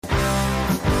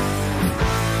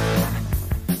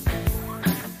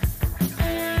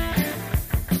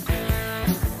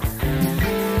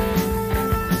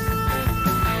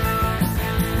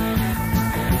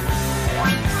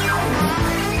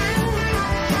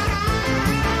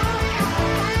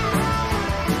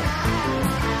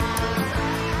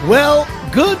Well,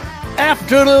 good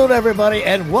afternoon, everybody,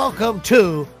 and welcome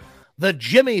to the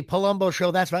Jimmy Palumbo Show.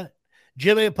 That's right.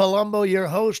 Jimmy Palumbo, your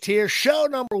host here. Show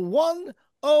number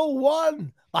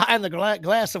 101. Behind the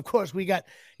glass, of course, we got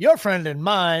your friend and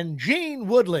mine, Gene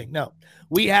Woodling. No,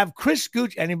 we have Chris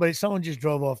Gooch. Someone just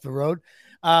drove off the road.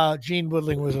 Gene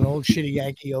Woodling was an old shitty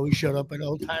Yankee. Always showed up in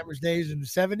old timers days in the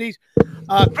 70s.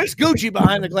 Chris Gucci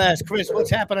behind the glass. Chris, what's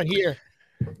happening here?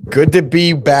 Good to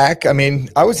be back. I mean,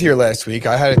 I was here last week.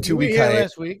 I had a 2-week hiatus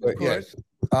last week, of course.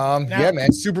 Yeah,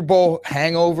 man. Super Bowl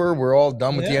hangover. We're all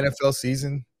done with the NFL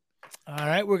season. All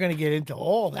right, we're going to get into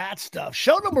all that stuff.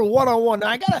 Show number 101. Now,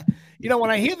 I got to,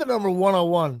 when I hear the number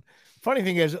 101, funny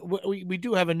thing is we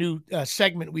do have a new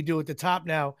segment we do at the top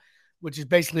now, which is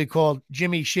basically called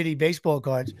Jimmy Shitty Baseball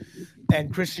Cards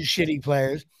and Chris's Shitty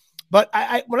Players. But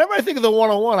I whenever I think of the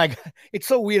 101, it's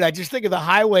so weird. I just think of the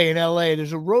highway in L.A.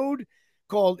 There's a road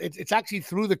called, it's actually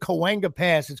through the Cahuenga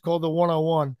Pass. It's called the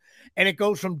 101. And it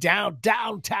goes from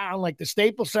downtown, like the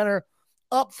Staples Center,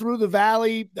 up through the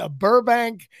valley,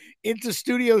 Burbank, into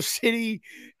Studio City,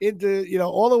 into,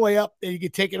 all the way up. And you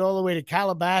can take it all the way to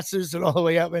Calabasas and all the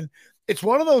way up. And it's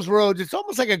one of those roads. It's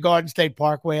almost like a Garden State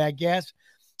Parkway, I guess.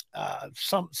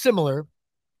 Some similar.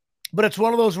 But it's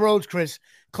one of those roads, Chris.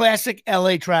 Classic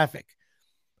LA traffic.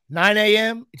 9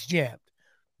 a.m., it's jammed.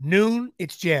 Noon,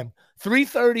 it's jammed.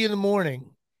 3:30 in the morning,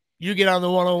 you get on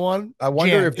the 101. I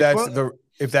wonder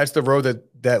if that's the road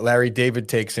that Larry David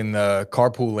takes in the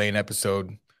Carpool Lane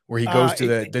episode, where he goes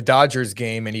to the Dodgers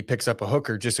game and he picks up a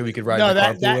hooker just so he could ride the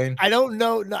carpool lane. I don't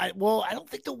know. Well, I don't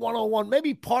think the 101,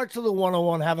 maybe parts of the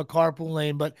 101 have a carpool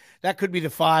lane, but that could be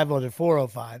the 5 or the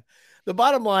 405. The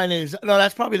bottom line is, no,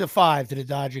 that's probably the 5 to the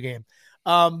Dodger game.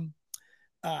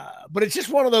 But it's just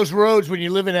one of those roads when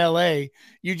you live in LA,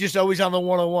 you're just always on the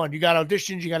 101. You got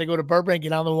auditions, you got to go to Burbank,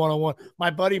 get on the 101. My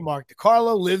buddy Mark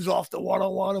DiCarlo lives off the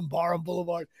 101 and Barham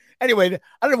Boulevard. Anyway,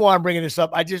 I don't know why I'm bringing this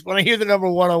up. When I hear the number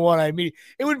 101,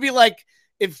 it would be like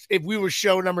if we were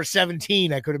show number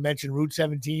 17, I could have mentioned Route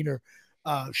 17, or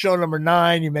show number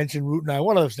 9, you mentioned Route 9,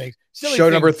 one of those things.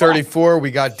 Show number 34, we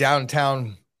got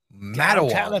downtown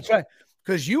Matawan. That's right.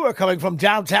 Because you are coming from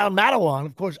downtown Matawan.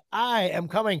 Of course, I am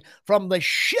coming from the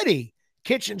shitty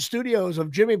kitchen studios of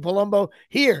Jimmy Palumbo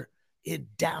here in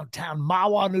downtown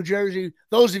Mahwah, New Jersey.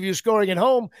 Those of you scoring at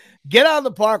home, get on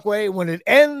the Parkway. When it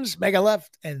ends, make a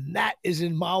left, and that is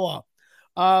in Mahwah.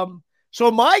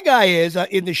 So my guy is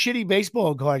in the shitty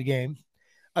baseball card game,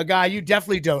 a guy you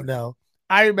definitely don't know.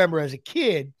 I remember as a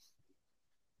kid,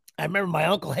 my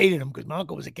uncle hated him because my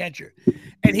uncle was a catcher.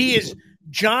 And he is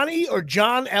Johnny or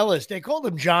John Ellis. They called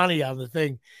him Johnny on the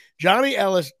thing. Johnny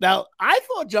Ellis. Now, I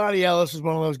thought Johnny Ellis was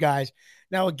one of those guys.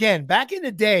 Now, again, back in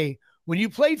the day, when you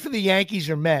played for the Yankees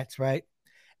or Mets, right,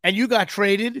 and you got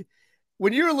traded,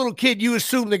 when you're a little kid, you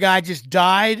assume the guy just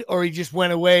died or he just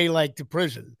went away like to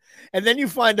prison. And then you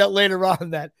find out later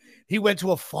on that he went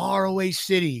to a faraway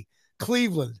city,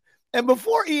 Cleveland. And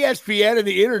before ESPN and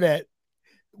the internet,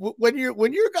 when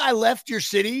your guy left your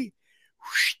city,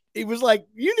 it was like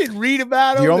you didn't read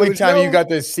about him. The only time you got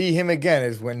to see him again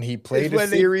is when he played a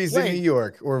series in New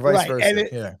York, or vice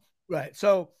versa. Right.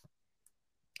 So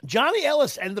Johnny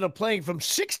Ellis ended up playing from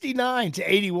 69 to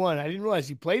 81. I didn't realize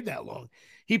he played that long.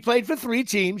 He played for 3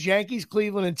 teams, Yankees,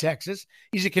 Cleveland, and Texas.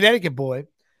 He's a Connecticut boy.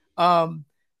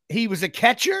 He was a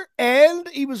catcher, and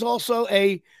he was also look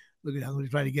at that. Let me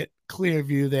try to get clear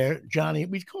view there. Johnny,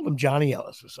 we called him Johnny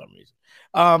Ellis for some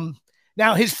reason.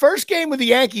 Now, his first game with the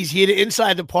Yankees, he hit an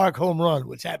inside the park home run,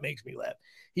 which that makes me laugh.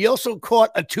 He also caught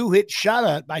a 2-hit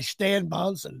shutout by Stan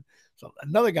Monson. So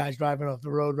another guy's driving off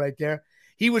the road right there.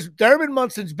 He was Thurman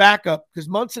Munson's backup because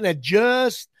Munson had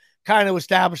just kind of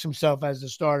established himself as a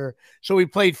starter. So he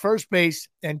played first base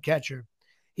and catcher.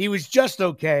 He was just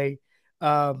okay.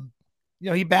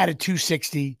 He batted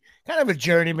 .260, kind of a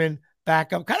journeyman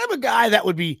backup, kind of a guy that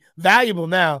would be valuable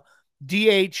now.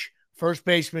 DH, first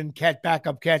baseman,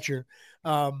 backup catcher.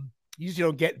 Usually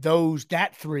don't get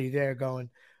that 3 there going.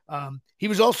 He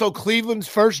was also Cleveland's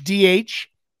first DH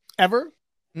ever.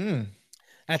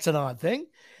 That's an odd thing.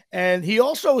 And he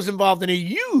also was involved in a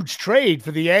huge trade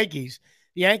for the Yankees.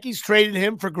 The Yankees traded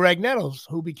him for Greg Nettles,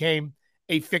 who became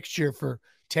a fixture for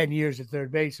 10 years at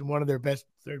third base and one of their best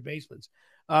third basemen.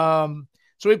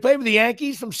 So he played with the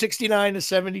Yankees from 69 to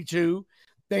 72,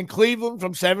 then Cleveland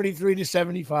from 73 to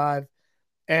 75,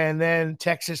 and then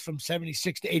Texas from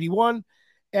 76 to 81.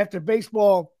 After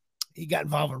baseball, he got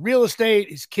involved in real estate.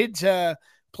 His kids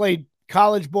played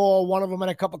college ball. One of them had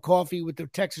a cup of coffee with the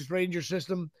Texas Ranger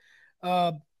system.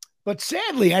 But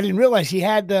sadly, I didn't realize he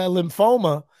had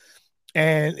lymphoma,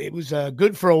 and it was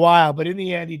good for a while. But in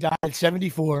the end, he died at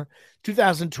 74,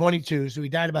 2022. So he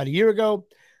died about a year ago.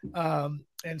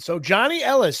 And so Johnny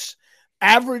Ellis,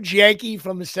 average Yankee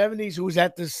from the 70s, who was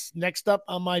at this next up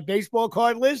on my baseball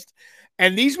card list.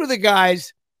 And these were the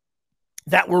guys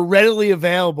that were readily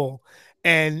available.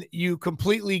 And you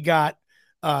completely got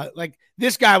like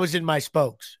this guy was in my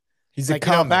spokes. He's like, a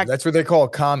common. That's what they call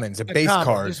commons, a base common.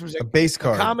 card. This was a base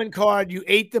card. A common card. You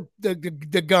ate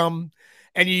the gum,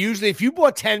 and you usually, if you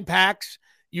bought 10 packs,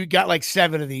 you got like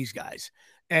 7 of these guys.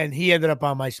 And he ended up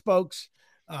on my spokes.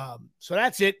 So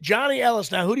that's it. Johnny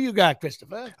Ellis. Now, who do you got,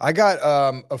 Christopher? I got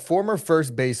a former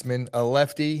first baseman, a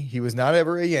lefty. He was not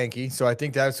ever a Yankee, so I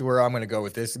think that's where I'm going to go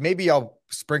with this. Maybe I'll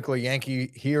sprinkle a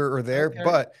Yankee here or there,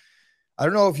 but I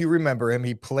don't know if you remember him.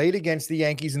 He played against the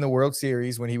Yankees in the World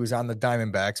Series when he was on the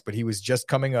Diamondbacks, but he was just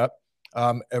coming up.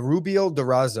 Rubio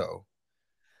Durazo,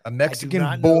 a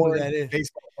Mexican-born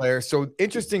baseball player. So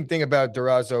interesting thing about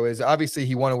Durazo is obviously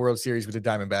he won a World Series with the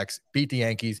Diamondbacks, beat the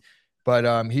Yankees.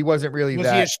 But he wasn't really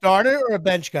Was he a starter or a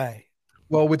bench guy?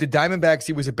 Well, with the Diamondbacks,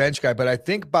 he was a bench guy. But I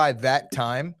think by that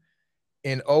time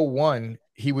in 2001,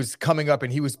 he was coming up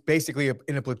and he was basically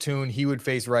in a platoon. He would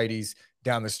face righties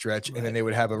down the stretch, and then they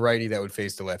would have a righty that would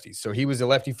face the lefties. So he was a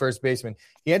lefty first baseman.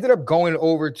 He ended up going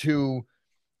over to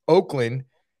Oakland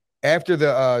after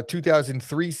the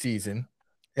 2003 season.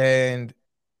 And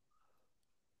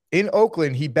in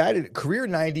Oakland, he batted career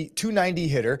 290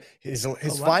 hitter. His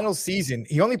final season,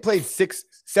 he only played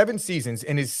 7 seasons.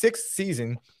 In his 6th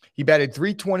season, he batted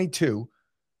 322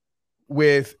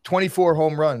 with 24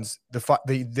 home runs.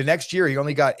 The next year, he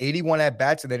only got 81 at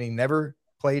bats, and then he never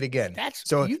played again. That's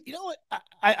so. You know what?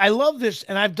 I love this,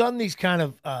 and I've done these kind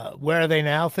of where are they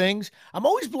now things. I'm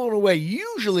always blown away.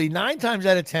 Usually, 9 times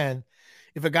out of 10,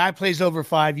 if a guy plays over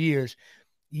 5 years,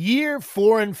 year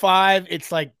 4 and 5,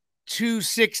 it's like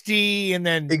 260 and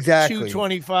then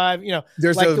 225. You know,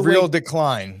 there's like a real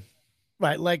decline,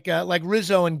 right? Like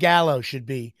Rizzo and Gallo should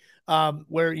be,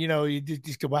 where you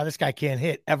just go, wow, this guy can't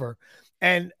hit ever.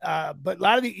 And but a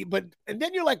lot of and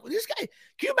then you're like, well, this guy.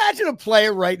 Can you imagine a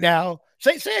player right now?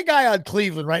 Say a guy on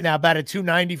Cleveland right now batted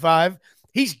 295.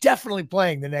 He's definitely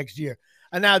playing the next year.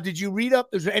 And now, did you read up?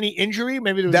 Is there any injury?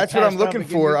 Maybe that's what I'm looking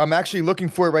for. I'm actually looking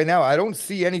for it right now. I don't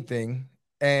see anything,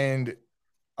 and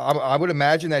I would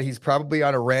imagine that he's probably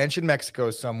on a ranch in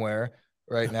Mexico somewhere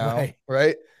right now,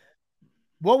 right?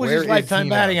 What was his lifetime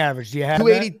batting average? Do you have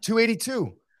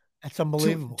 282? That's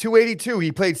unbelievable. 282.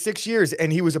 He played 6 years,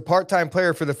 and he was a part-time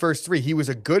player for the first 3. He was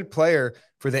a good player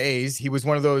for the A's. He was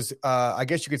one of those, I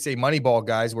guess you could say, Moneyball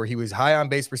guys, where he was high on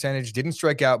base percentage, didn't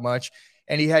strike out much,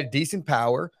 and he had decent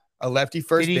power. A lefty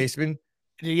first baseman.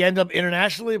 Did he end up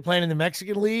internationally playing in the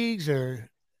Mexican leagues or?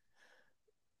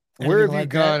 Where have you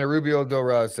gone, Rubio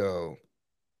Durazo?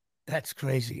 That's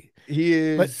crazy. He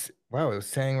is. Wow, it was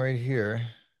saying right here.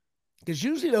 Because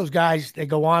usually those guys, they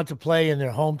go on to play in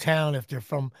their hometown if they're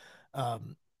from a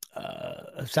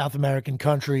South American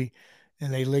country,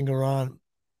 and they linger on.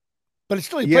 But it's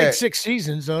still, he played 6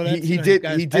 seasons, so that's,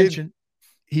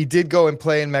 he did go and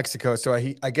play in Mexico. So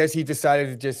I guess he decided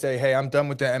to just say, "Hey, I'm done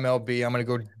with the MLB. I'm going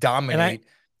to go dominate."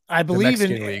 I believe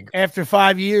in after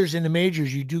 5 years in the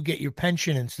majors, you do get your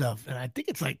pension and stuff, and I think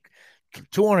it's like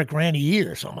 $200,000 a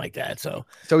year or something like that. So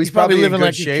he's probably living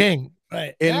like a king,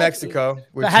 right? In Mexico.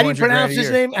 How do you pronounce his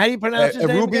name? How do you pronounce his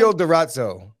name? Rubio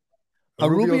Durazo.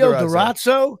 Rubio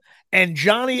Durazo and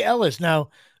Johnny Ellis. Now,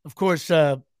 of course,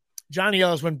 Johnny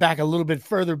Ellis went back a little bit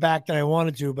further back than I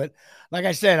wanted to, but like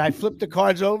I said, I flipped the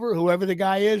cards over. Whoever the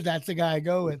guy is, that's the guy I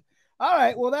go with. All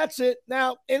right, well, that's it.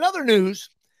 Now, in other news,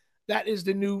 that is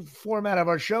the new format of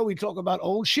our show. We talk about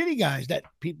old shitty guys that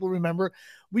people remember.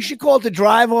 We should call it the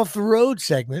Drive Off the Road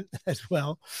segment as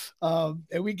well. And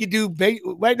we could do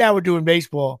right now we're doing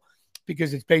baseball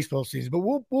because it's baseball season, but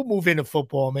we'll move into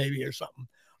football maybe or something,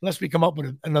 unless we come up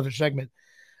with another segment.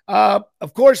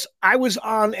 Of course, I was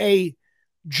on a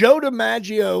Joe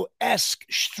DiMaggio-esque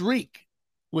streak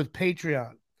with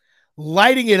Patreon,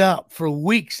 lighting it up for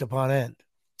weeks upon end,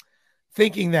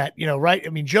 thinking that, right? I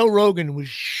mean, Joe Rogan was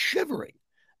shivering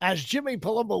as Jimmy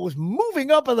Palumbo was moving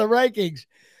up in the rankings.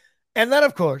 And then,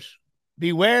 of course,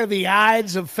 beware the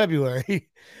Ides of February.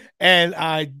 And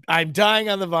I'm dying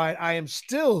on the vine. I am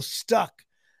still stuck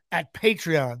at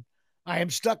Patreon. I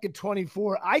am stuck at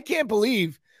 24. I can't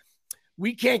believe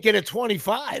we can't get a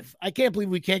 25. I can't believe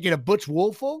we can't get a Butch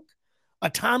Woolfolk, a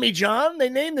Tommy John. They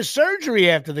named the surgery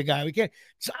after the guy. We can't.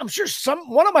 So I'm sure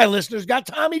one of my listeners got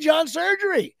Tommy John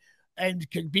surgery and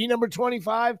could be number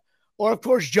 25. Or, of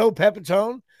course, Joe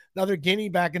Pepitone, another Guinea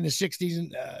back in the 60s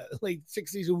and late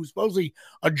 60s who was supposedly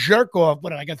a jerk off,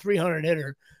 but like a 300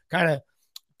 hitter, kind of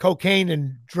cocaine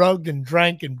and drugged and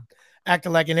drank and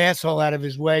acted like an asshole out of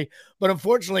his way. But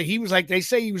unfortunately, he was like, they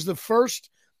say he was the first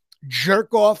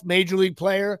jerk off major league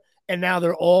player And now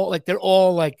they're all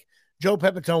like Joe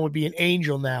Pepitone would be an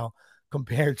angel now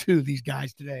compared to these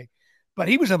guys today. But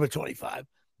he was number 25.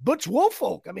 Butch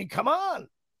Woolfolk. I mean, come on.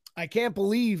 I can't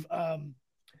believe I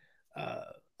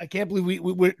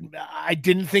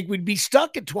didn't think we'd be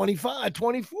stuck at 25,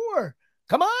 24.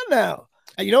 Come on now.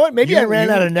 You know what? Maybe I ran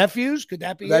out of nephews. Could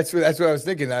that be that's what I was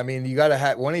thinking. I mean, you got to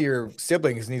have one of your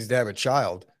siblings needs to have a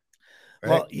child. Right?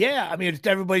 Well, yeah. I mean,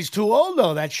 everybody's too old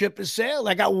though. That ship has sailed.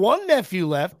 I got one nephew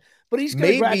left, but he's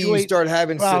going to graduate. Maybe you start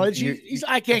having college.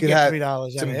 I can't get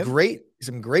 $3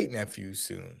 some great nephews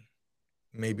soon.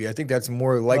 Maybe I think that's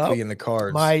more likely in the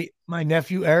cards. My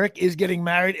nephew Eric is getting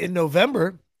married in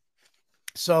November,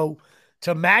 so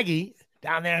to Maggie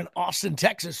down there in Austin,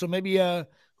 Texas. So maybe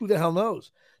who the hell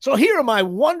knows? So here are my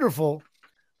wonderful,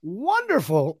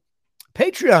 wonderful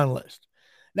Patreon list.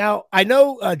 Now I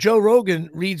know Joe Rogan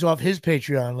reads off his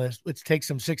Patreon list, which takes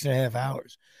him 6.5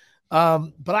 hours.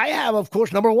 But I have, of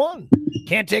course, number one.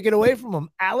 Can't take it away from him.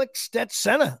 Alex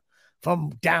Stetsena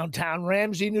from downtown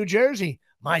Ramsey, New Jersey.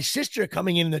 My sister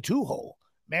coming in the 2-hole,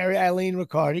 Mary Eileen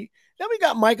Riccardi. Then we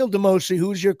got Michael DeMosi,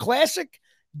 who's your classic.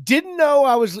 Didn't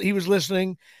know he was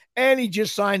listening, and he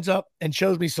just signs up and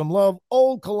shows me some love.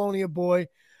 Old Colonia boy.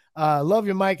 Love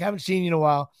you, Mike. Haven't seen you in a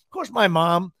while. Of course, my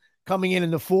mom coming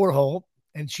in the 4-hole,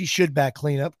 and she should back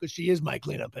cleanup because she is my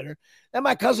cleanup hitter. Then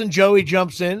my cousin Joey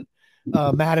jumps in,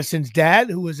 Madison's dad,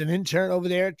 who was an intern over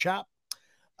there at CHOP.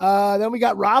 Then we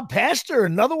got Rob Pastor,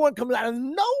 another one coming out of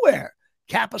nowhere.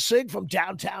 Kappa Sig from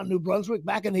downtown New Brunswick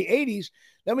back in the 80s.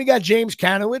 Then we got James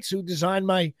Kanowitz, who designed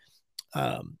my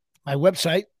my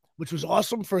website, which was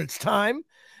awesome for its time.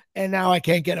 And now I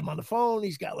can't get him on the phone.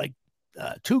 He's got like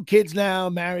 2 kids now,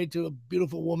 married to a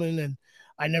beautiful woman, and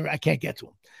I can't get to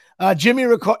him. Jimmy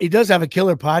Riccardi, he does have a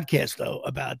killer podcast, though,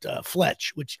 about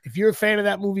Fletch, which if you're a fan of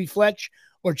that movie, Fletch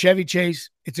or Chevy Chase,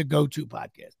 it's a go-to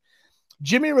podcast.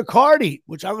 Jimmy Riccardi,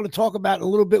 which I'm going to talk about a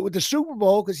little bit with the Super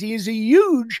Bowl because he is a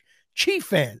huge Chief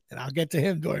fan, and I'll get to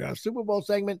him during our Super Bowl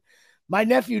segment. My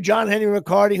nephew, John Henry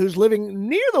Riccardi, who's living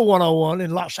near the 101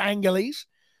 in Los Angeles.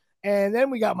 And then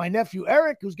we got my nephew,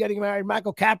 Eric, who's getting married.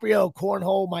 Michael Caprio,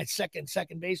 cornhole, my second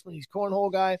baseman. He's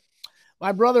cornhole guy.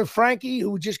 My brother, Frankie,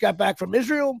 who just got back from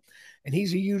Israel, and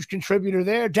he's a huge contributor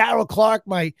there. Darryl Clark,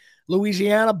 my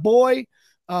Louisiana boy,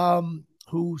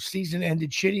 whose season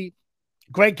ended shitty.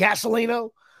 Greg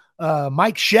Castellino,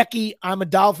 Mike Shecky. I'm a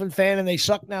Dolphin fan, and they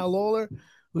suck now, Lawler,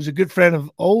 who's a good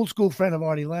old school friend of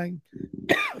Artie Lang.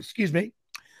 Excuse me.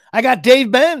 I got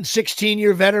Dave Ben,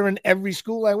 16-year veteran every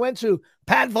school I went to.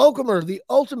 Pat Volkemer, the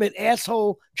ultimate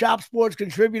asshole Chop Sports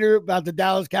contributor about the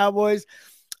Dallas Cowboys.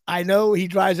 I know he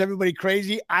drives everybody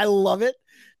crazy. I love it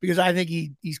because I think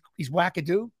he's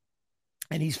wackadoo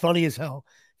and he's funny as hell.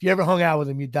 If you ever hung out with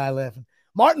him, you'd die laughing.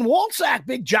 Martin Walczak,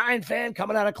 big Giant fan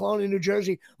coming out of Colonia, New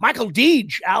Jersey. Michael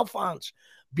Deege, Alphonse,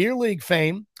 Beer League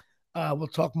fame. We'll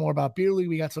talk more about Beer League.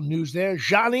 We got some news there.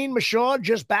 Janine Michaud,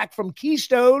 just back from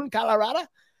Keystone, Colorado,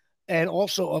 and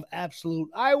also of Absolute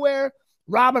Eyewear.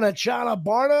 Robin Achana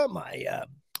Barna, my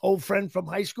old friend from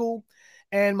high school.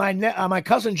 And my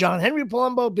cousin, John Henry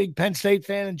Palumbo, big Penn State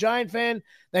fan and Giant fan.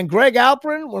 Then Greg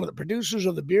Alperin, one of the producers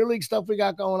of the Beer League stuff we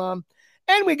got going on.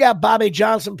 And we got Bobby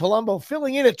Johnson Palumbo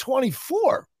filling in at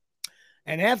 24.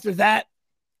 And after that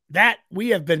we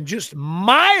have been just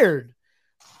mired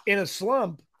in a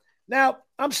slump. Now,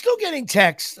 I'm still getting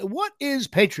texts. What is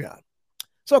Patreon?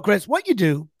 So, Chris, what you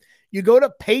do, you go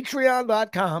to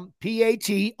patreon.com,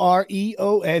 patreon.com.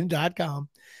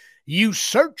 You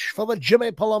search for the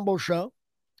Jimmy Palumbo Show,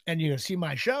 and you're going to see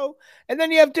my show. And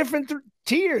then you have different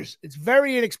tiers. It's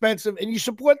very inexpensive, and you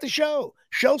support the show.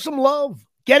 Show some love.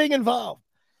 Getting involved.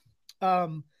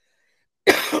 While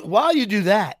you do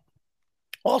that,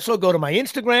 also go to my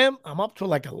Instagram. I'm up to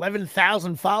like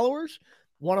 11,000 followers.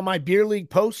 One of my Beer League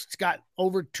posts got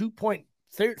over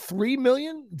 2.3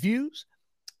 million views.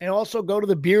 And also go to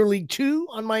the Beer League 2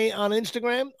 on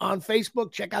Instagram, on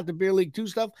Facebook. Check out the Beer League 2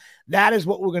 stuff. That is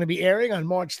what we're going to be airing on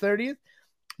March 30th.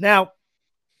 Now,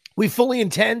 we fully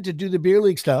intend to do the Beer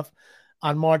League stuff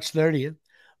on March 30th.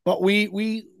 But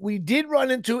we did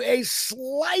run into a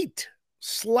slight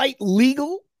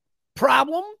legal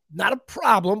problem. Not a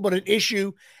problem, but an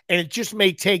issue. And it just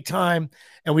may take time.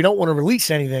 And we don't want to release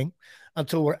anything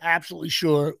until we're absolutely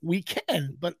sure we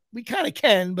can. But we kind of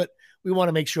can, but we want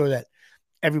to make sure that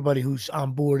everybody who's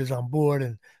on board is on board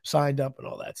and signed up and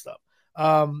all that stuff.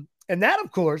 And that, of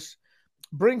course,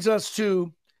 brings us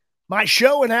to my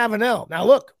show in Avenel. Now,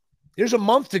 look, there's a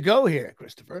month to go here,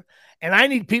 Christopher, and I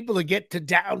need people to get to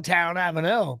downtown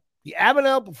Avenel, the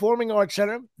Avenel Performing Arts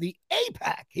Center, the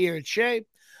APAC here at Shea,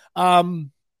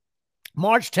 March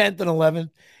 10th and 11th.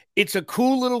 It's a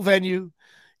cool little venue.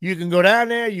 You can go down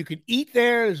there. You can eat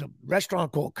there. There's a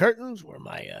restaurant called Curtains where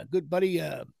my good buddy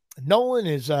Nolan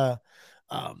is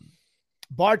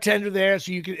bartender there.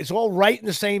 So it's all right in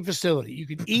the same facility. You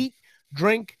can eat,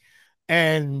 drink,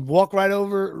 and walk right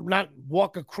over, not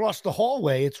walk across the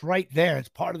hallway. It's right there. It's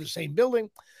part of the same building.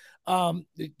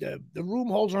 The room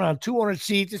holds around 200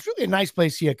 seats. It's really a nice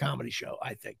place to see a comedy show,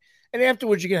 I think. And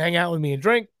afterwards, you can hang out with me and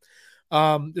drink.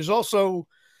 There's also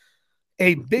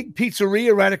a big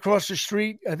pizzeria right across the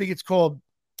street. I think it's called,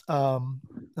 oh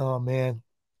man,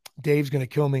 Dave's going to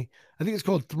kill me. I think it's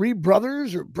called Three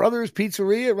Brothers or Brothers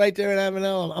Pizzeria right there in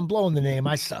Avenel. I'm blowing the name.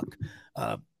 I suck.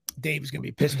 Dave's going to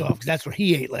be pissed off because that's what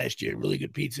he ate last year. Really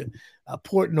good pizza.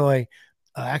 Portnoy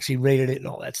actually rated it and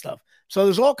all that stuff. So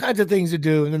there's all kinds of things to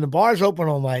do. And then the bar's open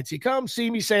all night. So you come, see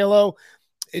me, say hello.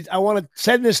 I want to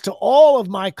send this to all of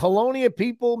my Colonia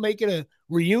people, make it a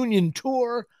reunion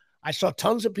tour. I saw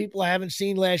tons of people I haven't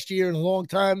seen last year in a long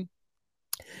time.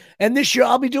 And this year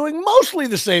I'll be doing mostly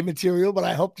the same material, but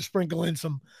I hope to sprinkle in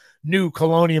some new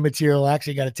Colonia material. I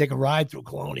actually got to take a ride through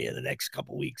Colonia in the next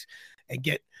couple of weeks and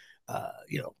get,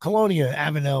 Colonia,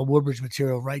 Avenel, Woodbridge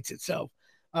material writes itself.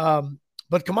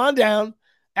 But come on down.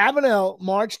 Avenel,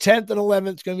 March 10th and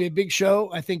 11th. It's going to be a big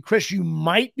show. I think, Chris, you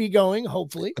might be going,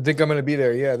 hopefully. I think I'm going to be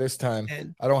there. Yeah, this time.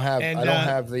 I don't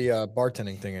have the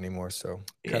bartending thing anymore, so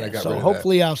kind of got rid of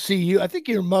hopefully that. I'll see you. I think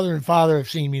your mother and father have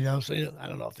seen me, though, so I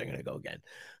don't know if they're going to go again.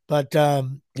 But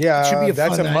yeah, it should be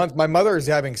that's fun a night. month. My mother is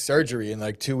having surgery in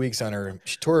like 2 weeks on her.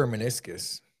 She tore her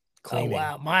meniscus. Cleaning. Oh,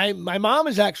 wow. My mom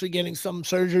is actually getting some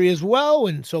surgery as well.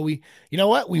 And so you know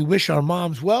what? We wish our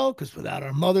moms well, because without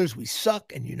our mothers, we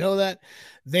suck. And you know that.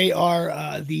 They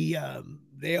are the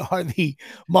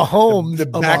Mahomes, the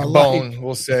backbone,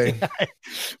 we'll say.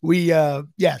 We get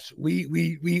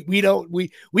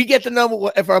the number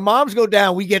one. If our moms go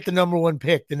down, we get the number one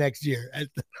pick the next year.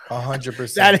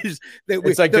 100%. That is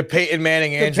it's like the Peyton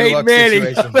Manning, Andrew Luck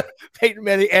situation. Peyton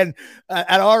Manning, and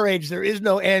at our age, there is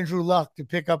no Andrew Luck to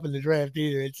pick up in the draft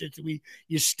either.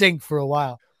 You stink for a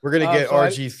while. We're gonna get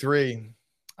RG3.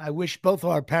 I wish both of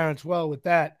our parents well with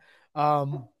that.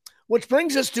 Which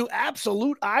brings us to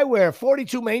Absolute Eyewear,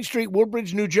 42 Main Street,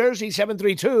 Woodbridge, New Jersey,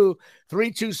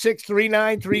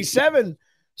 732-326-3937,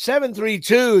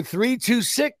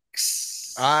 732-326.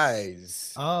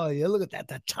 Eyes. Oh, yeah, look at that.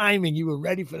 The timing. You were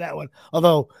ready for that one.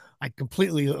 Although I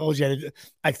completely,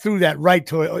 I threw that right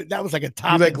to it. That was like a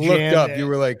top. You looked up. There. You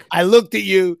were like, I looked at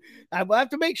you. I have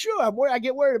to make sure. I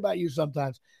get worried about you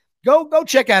sometimes. Go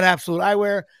check out Absolute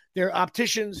Eyewear. They're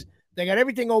opticians. They got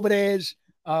everything over there.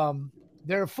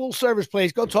 They're a full service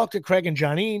place. Go talk to Craig and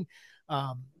Johnine.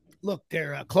 Look,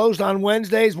 they're closed on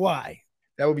Wednesdays. Why?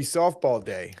 That would be softball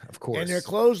day, of course. And they're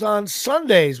closed on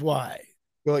Sundays. Why?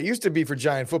 Well, it used to be for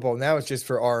Giant football. Now it's just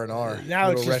for R&R.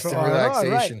 Now it's just for R&R,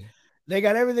 relaxation. Right. They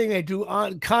got everything. They do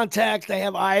on contacts. They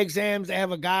have eye exams. They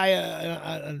have a guy,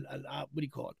 what do you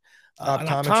call it? An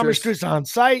optometrist on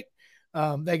site.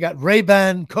 They got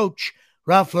Ray-Ban coach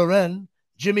Ralph Lauren,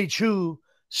 Jimmy Choo,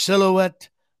 Silhouette,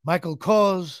 Michael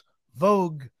Kors,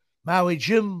 Vogue, Maui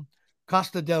Jim,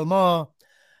 Costa Del Mar,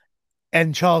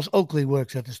 and Charles Oakley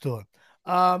works at the store.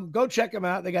 Go check them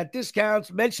out. They got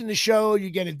discounts. Mention the show, you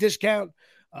get a discount.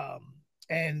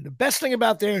 And the best thing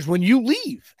about there is when you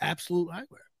leave Absolute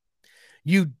Eyewear,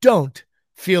 you don't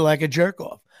feel like a jerk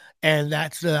off. And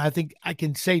that's, I think I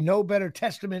can say no better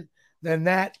testament than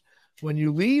that. When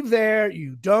you leave there,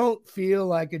 you don't feel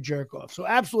like a jerk off. So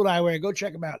Absolute Eyewear, go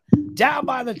check them out. Down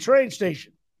by the train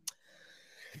station.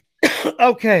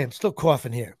 Okay, I'm still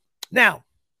coughing here. Now,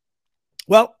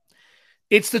 well,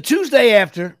 it's the Tuesday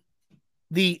after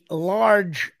the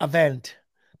large event.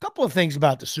 A couple of things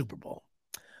about the Super Bowl.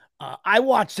 I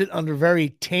watched it under very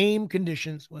tame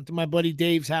conditions. Went to my buddy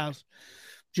Dave's house.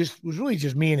 Was really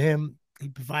just me and him. He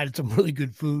provided some really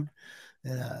good food,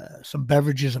 some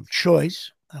beverages of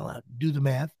choice. I'll do the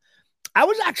math. I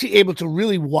was actually able to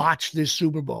really watch this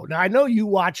Super Bowl. Now, I know you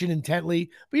watch it intently,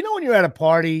 but you know when you're at a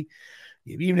party,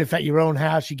 even if at your own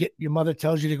house, your mother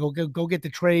tells you to go get the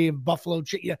tray of buffalo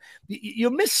chicken.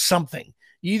 You miss something.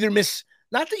 You either miss,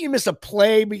 not that you miss a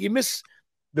play, but you miss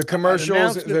the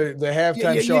commercials, the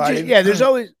halftime show. There's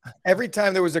always, every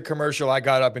time there was a commercial, I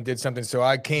got up and did something. So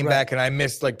I came back and I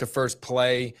missed like the first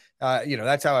play.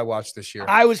 That's how I watched this year.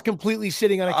 I was completely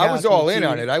sitting on a couch. I was all in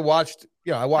on it. I watched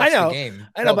the game.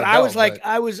 I know, but I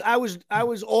was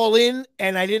all in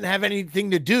and I didn't have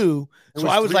anything to do. So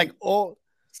I was like,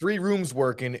 three rooms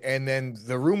working, and then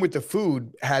the room with the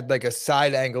food had like a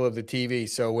side angle of the TV.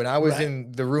 So when I was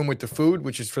in the room with the food,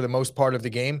 which is for the most part of the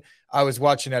game, I was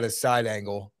watching at a side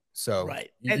angle. So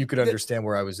you could understand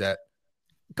where I was at.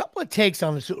 couple of takes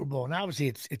on the Super Bowl, and obviously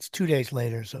it's 2 days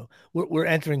later, so we're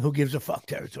entering who gives a fuck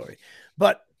territory.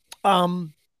 But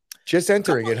just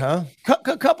entering it, huh?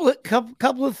 Couple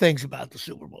of things about the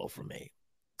Super Bowl for me.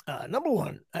 Number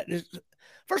one,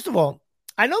 first of all,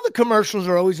 I know the commercials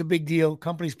are always a big deal.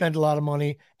 Companies spend a lot of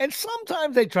money, and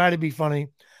sometimes they try to be funny.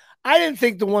 I didn't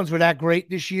think the ones were that great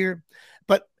this year,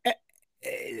 but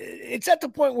it's at the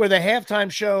point where the halftime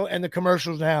show and the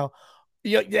commercials now,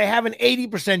 they have an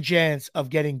 80% chance of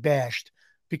getting bashed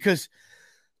because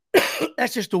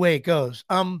that's just the way it goes.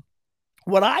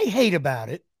 What I hate about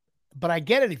it, but I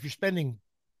get it if you're spending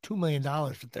 $2 million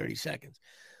for 30 seconds.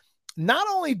 Not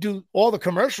only do all the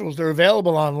commercials, they're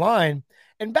available online.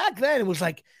 And back then it was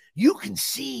like, you can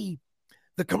see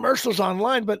the commercials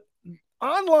online, but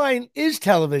online is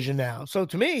television now. So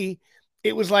to me,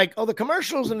 it was like, oh, the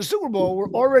commercials in the Super Bowl were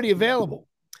already available.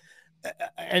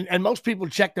 And most people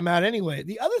check them out anyway.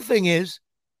 The other thing is,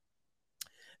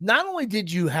 not only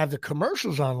did you have the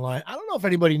commercials online, I don't know if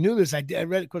anybody knew this. I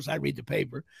read, of course, I read the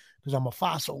paper because I'm a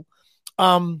fossil.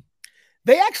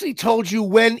 They actually told you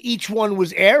when each one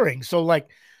was airing. So like,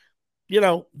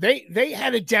 they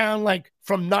had it down like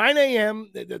from 9 a.m.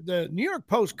 The New York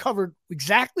Post covered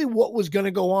exactly what was going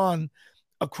to go on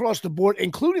across the board,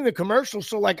 including the commercials.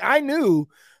 So like, I knew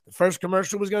the first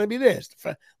commercial was going to be this.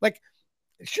 Like,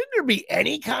 shouldn't there be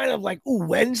any kind of like, ooh,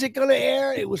 when's it going to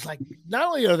air? It was like, not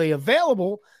only are they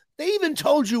available, they even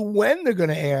told you when they're going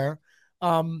to air.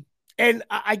 And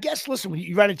I guess, listen, when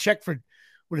you write a check for,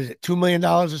 what is it, $2 million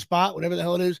a spot, whatever the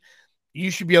hell it is,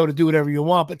 you should be able to do whatever you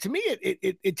want. But to me,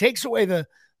 it takes away the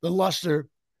luster.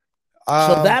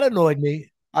 So that annoyed me.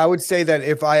 I would say that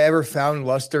if I ever found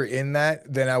luster in that,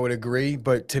 then I would agree.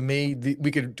 But to me,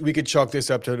 we could chalk this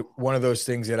up to one of those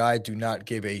things that I do not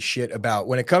give a shit about.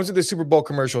 When it comes to the Super Bowl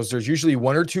commercials, there's usually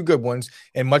one or two good ones.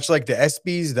 And much like the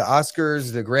ESPYs, the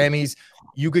Oscars, the Grammys,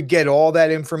 you could get all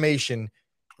that information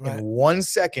in 1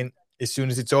 second as soon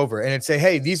as it's over. And it'd say,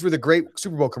 hey, these were the great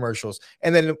Super Bowl commercials.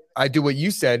 And then I do what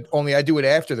you said, only I do it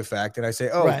after the fact. And I say,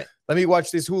 oh, let me watch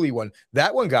this Hooli one.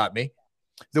 That one got me.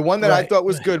 The one that I thought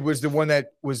was good was the one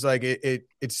that was like it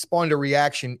spawned a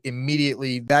reaction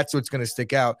immediately. That's what's going to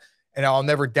stick out. And I'll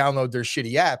never download their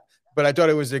shitty app. But I thought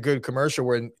it was a good commercial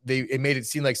where it made it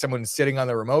seem like someone sitting on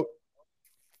the remote.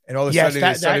 And all of a sudden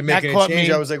they started making a change.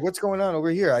 I was like, what's going on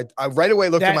over here? I right away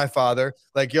looked at my father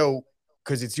like, yo,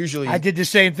 because it's usually I did the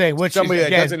same thing. Somebody that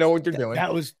doesn't know what they're doing.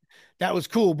 That was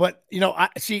cool. But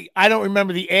I don't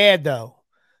remember the ad though.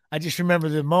 I just remember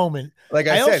the moment. Like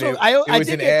I said, I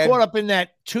did get caught up in that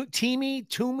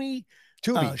Tubi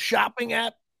shopping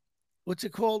app. What's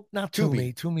it called? Not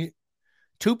Tubi.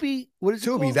 Tubi. What is it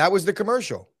called? That was the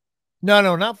commercial.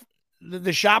 No, not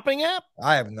the shopping app.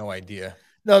 I have no idea.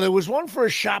 No, there was one for a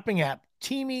shopping app.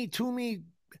 Tumi,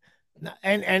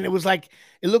 and it was like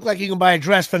it looked like you can buy a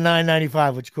dress for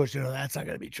 $9.95, which of course that's not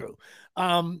going to be true.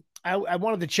 I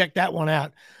wanted to check that one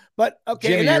out. But okay,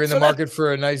 Jimmy, you're in the market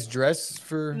for a nice dress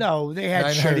for no, they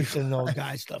had shirts and all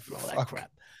guy stuff and all that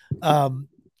crap.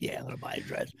 Yeah, I'm gonna buy a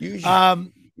dress. You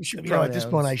should at this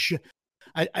point, I should.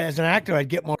 As an actor, I'd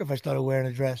get more if I started wearing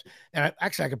a dress. And I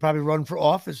could probably run for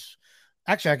office.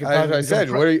 Actually, I could. Probably I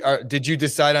said, did you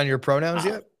decide on your pronouns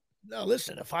yet? No,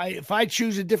 listen. If I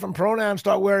choose a different pronoun,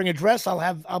 start wearing a dress,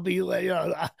 I'll be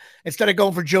instead of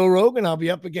going for Joe Rogan, I'll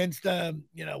be up against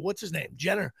what's his name,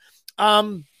 Jenner.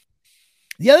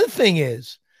 The other thing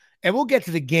is, and we'll get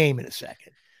to the game in a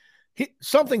second,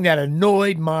 something that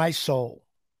annoyed my soul.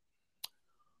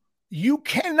 You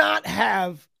cannot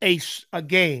have a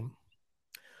game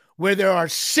where there are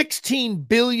 $16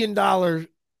 billion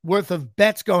worth of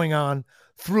bets going on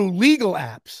through legal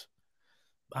apps.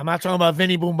 I'm not talking about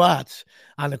Vinny Boombots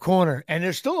on the corner. And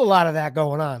there's still a lot of that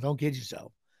going on. Don't kid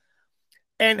yourself.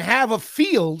 And have a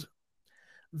field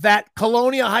that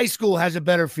Colonia High School has a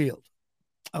better field.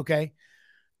 Okay.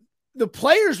 The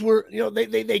players were,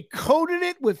 they coated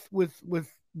it with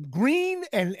green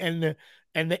and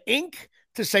the ink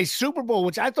to say Super Bowl,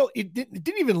 which I thought it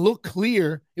didn't even look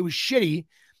clear. It was shitty.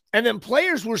 And then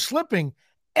players were slipping.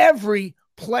 Every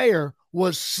player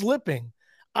was slipping.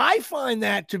 I find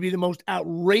that to be the most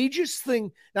outrageous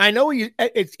thing. Now, I know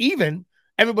it's even.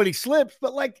 Everybody slips,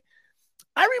 but like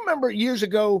I remember years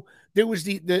ago, there was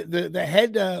the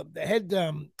head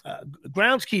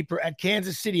groundskeeper at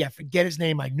Kansas City. I forget his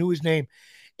name. I knew his name.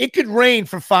 It could rain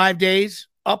for 5 days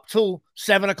up till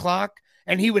 7 o'clock,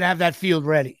 and he would have that field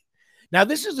ready. Now,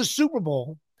 this is the Super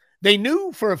Bowl. They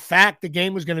knew for a fact the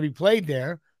game was going to be played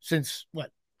there since,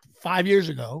 5 years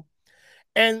ago.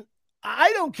 And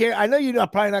I don't care. I know you're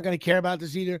probably not going to care about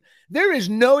this either. There is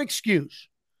no excuse.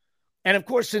 And, of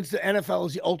course, since the NFL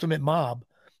is the ultimate mob,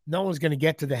 no one's going to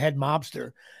get to the head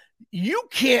mobster. You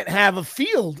can't have a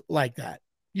field like that.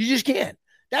 You just can't.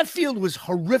 That field was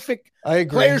horrific. I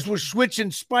agree. Players were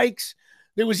switching spikes.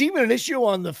 There was even an issue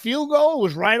on the field goal. It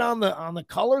was right on the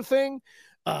color thing.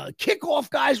 Kickoff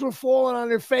guys were falling on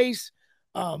their face.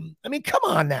 I mean, come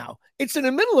on now. It's in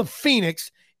the middle of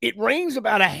Phoenix. It rains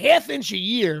about a half inch a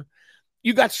year.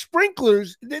 You got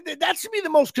sprinklers. That should be the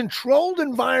most controlled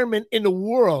environment in the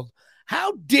world.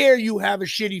 How dare you have a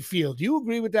shitty field? Do you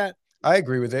agree with that? I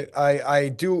agree with it. I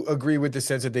do agree with the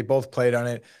sense that they both played on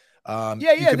it. Yeah.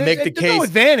 You can make the case. No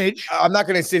advantage. I'm not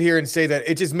going to sit here and say that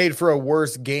it just made for a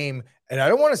worse game. And I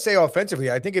don't want to say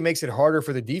offensively. I think it makes it harder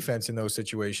for the defense in those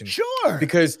situations. Sure.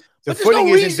 Because the footing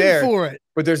isn't there. For it.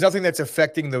 But there's nothing that's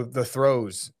affecting the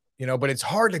throws, but it's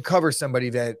hard to cover somebody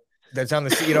that's on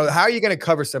the, how are you going to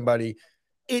cover somebody?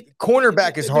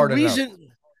 Cornerback is hard enough.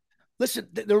 Listen,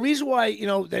 the reason why,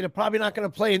 they're probably not going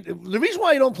to play. The reason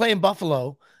why you don't play in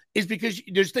Buffalo is because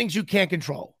there's things you can't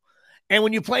control. And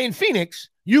when you play in Phoenix,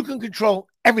 you can control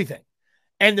everything.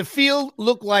 And the field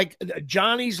looked like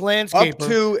Johnny's landscaper. Up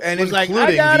to and was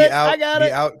including like,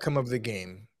 the outcome of the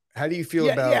game. How do you feel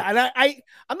about? Yeah, and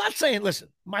I'm not saying. Listen,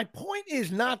 my point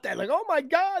is not that. Like, oh my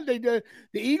God, the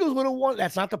Eagles would have won.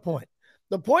 That's not the point.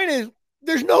 The point is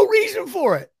there's no reason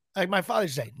for it. Like my father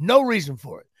say, no reason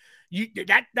for it.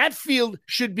 That field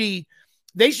should be.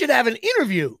 They should have an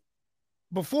interview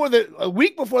a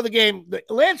week before the game. The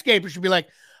landscaper should be like,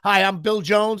 "Hi, I'm Bill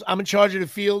Jones. I'm in charge of the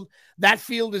field. That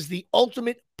field is the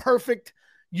ultimate perfect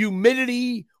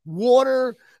humidity,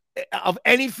 water of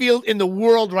any field in the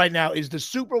world right now is the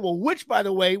Super Bowl, which, by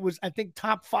the way, was, I think,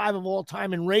 top 5 of all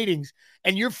time in ratings.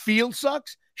 And your field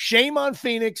sucks. Shame on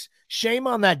Phoenix. Shame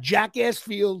on that jackass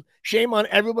field. Shame on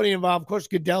everybody involved. Of course,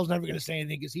 Goodell's never going to say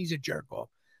anything because he's a jerk off.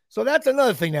 So that's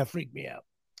another thing that freaked me out.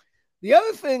 The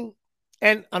other thing,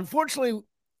 and unfortunately,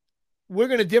 we're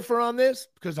going to differ on this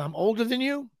because I'm older than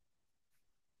you.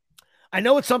 I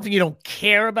know it's something you don't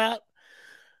care about,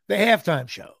 the halftime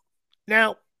show.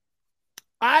 Now,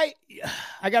 I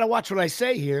got to watch what I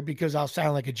say here because I'll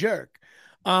sound like a jerk.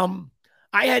 I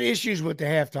had issues with the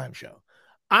halftime show.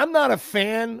 I'm not a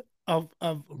fan of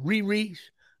Riri's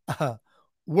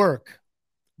work,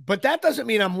 but that doesn't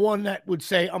mean I'm one that would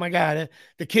say, oh my God,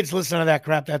 the kids listen to that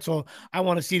crap. That's all. I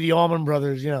want to see the Allman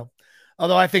Brothers,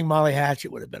 Although I think Molly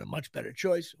Hatchet would have been a much better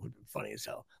choice. It would have been funny as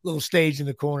hell. Little stage in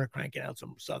the corner cranking out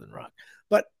some Southern rock.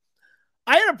 But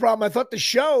I had a problem. I thought the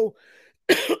show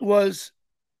was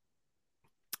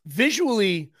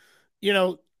visually,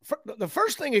 the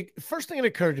first thing that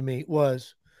occurred to me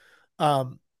was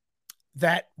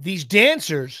that these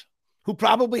dancers who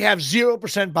probably have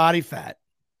 0% body fat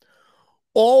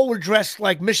all were dressed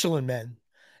like Michelin men.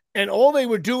 And all they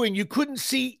were doing, you couldn't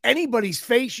see anybody's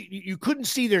face. You couldn't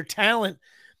see their talent.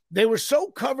 They were so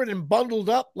covered and bundled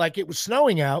up like it was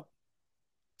snowing out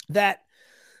that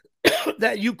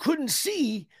you couldn't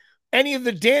see any of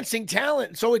the dancing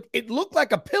talent. So it looked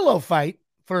like a pillow fight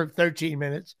for 13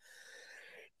 minutes.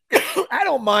 I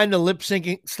don't mind the lip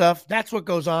syncing stuff. That's what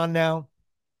goes on now.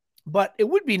 But it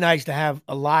would be nice to have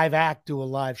a live act do a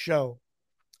live show.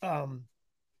 I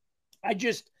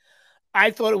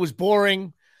thought it was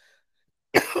boring.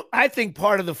 I think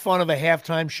part of the fun of a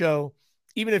halftime show,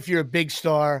 even if you're a big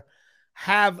star,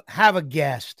 have a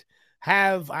guest,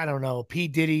 I don't know, P.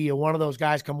 Diddy or one of those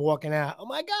guys come walking out. Oh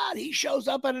my God, he shows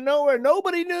up out of nowhere.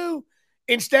 Nobody knew.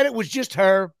 Instead, it was just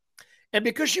her. And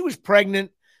because she was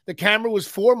pregnant, the camera was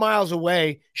 4 miles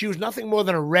away. She was nothing more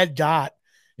than a red dot.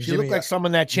 She looked like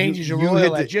someone that changes your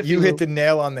oil at Jiffy Lube. You hit the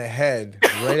nail on the head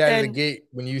right out of the gate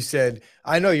when you said,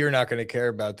 I know you're not going to care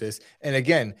about this. And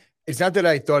again, it's not that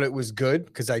I thought it was good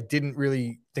because I didn't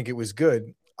really think it was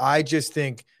good. I just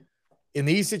think in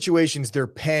these situations, they're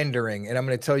pandering. And I'm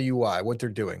going to tell you what they're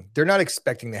doing. They're not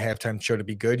expecting the halftime show to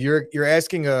be good. You're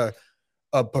asking one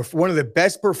of the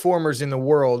best performers in the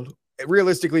world,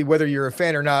 realistically, whether you're a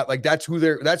fan or not, like that's what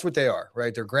they are,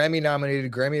 right? They're Grammy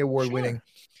nominated, Grammy award winning.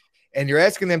 And you're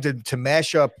asking them to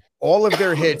mash up all of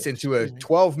their hits into a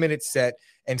 12-minute set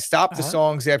and stop the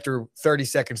songs after 30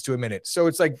 seconds to a minute. So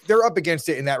it's like they're up against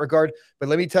it in that regard. But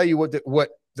let me tell you what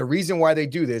the reason why they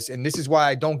do this, and this is why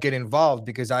I don't get involved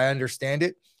because I understand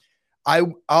it.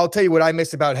 I'll tell you what I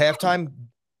miss about halftime.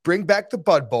 Bring back the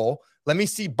Bud Bowl. Let me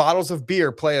see bottles of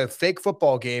beer play a fake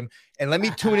football game, and let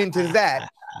me tune into that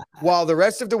while the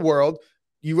rest of the world,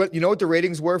 you know what the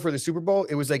ratings were for the Super Bowl?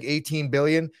 It was like 18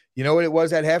 billion. You know what it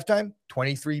was at halftime?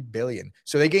 23 billion.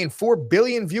 So they gained 4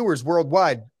 billion viewers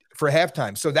worldwide for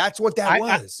halftime. So that's what that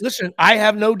was. Listen, I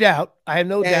have no doubt.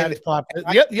 It's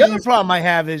popular. The other problem I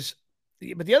have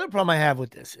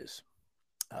with this is,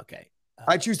 okay,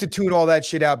 I choose to tune all that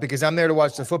shit out because I'm there to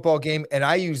watch the football game, and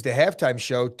I use the halftime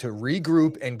show to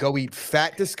regroup and go eat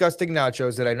fat, disgusting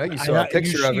nachos that I know you saw a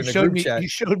picture of in the group chat. You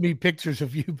showed me pictures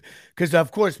of you because,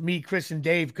 of course, me, Chris, and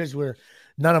Dave, because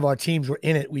none of our teams were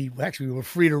in it. We were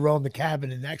free to roam the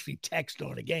cabin and actually text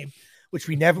during the game, which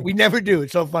we never do.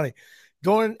 It's so funny.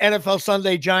 During NFL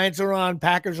Sunday, Giants are on,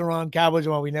 Packers are on, Cowboys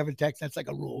are on. We never text. That's like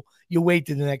a rule. You wait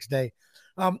till the next day.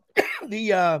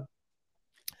 The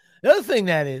other thing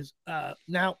that is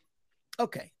now,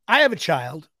 okay, I have a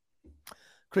child.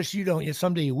 Chris, you don't yet.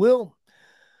 Someday you will.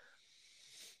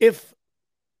 If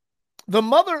the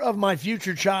mother of my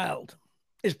future child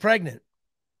is pregnant,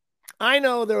 I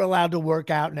know they're allowed to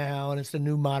work out now, and it's the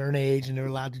new modern age, and they're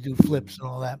allowed to do flips and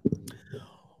all that.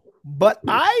 But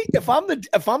if I'm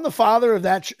the father of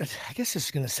that, I guess this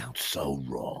is going to sound so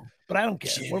wrong, but I don't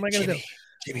care. What am I going to do?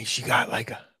 Jimmy, she got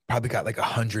probably got like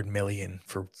 100 million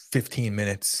for 15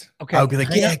 minutes. Okay. I would be like,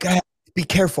 yeah, go ahead. Be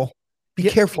careful. Be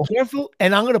careful. Be careful.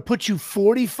 And I'm going to put you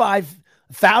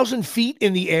 45,000 feet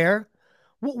in the air.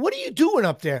 What are you doing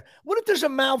up there? What if there's a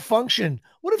malfunction?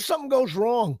 What if something goes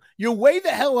wrong? You're way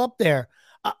the hell up there.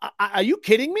 Are you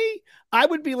kidding me? I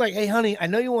would be like, hey, honey, I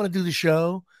know you want to do the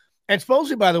show. And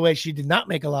supposedly, by the way, she did not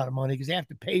make a lot of money because they have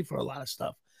to pay for a lot of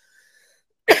stuff.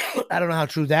 I don't know how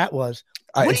true that was.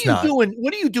 What are you doing?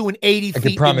 What are you doing 80 feet in the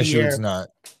air? I can promise you it's not.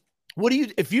 What do you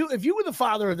if you were the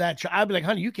father of that child, I'd be like,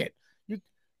 honey, you can't.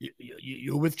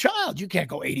 You're with child. You can't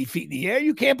go 80 feet in the air.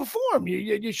 You can't perform.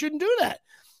 You shouldn't do that.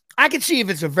 I could see if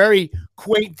it's a very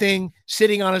quaint thing,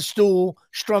 sitting on a stool,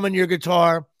 strumming your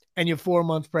guitar, and you're 4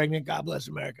 months pregnant. God bless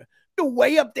America. You're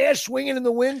way up there swinging in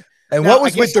the wind. And now, what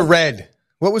was with the red?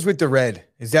 What was with the red?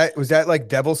 Was that like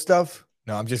devil stuff?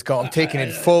 No, I'm just going. I'm taking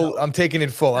it full. I'm taking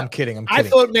it full. I'm kidding. I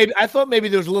thought maybe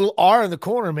there was a little R in the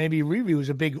corner. Maybe Riri was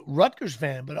a big Rutgers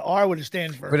fan, but R would have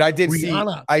stand for. But I did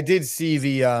Rihanna. see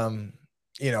the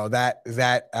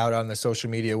that out on the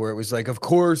social media where it was like, of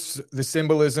course, the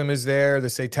symbolism is there, the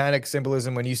satanic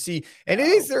symbolism when you see, and it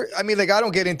is there. I mean, like, I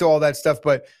don't get into all that stuff,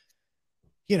 but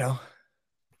she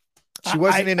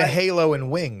wasn't in a halo and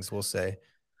wings, we'll say.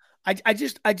 I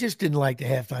just didn't like the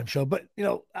halftime show, but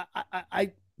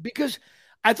I because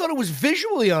I thought it was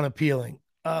visually unappealing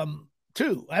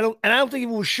too. I don't think it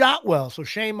was shot well. So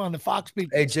shame on the Fox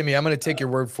people. Hey Jimmy, I'm going to take your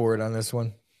word for it on this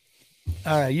one.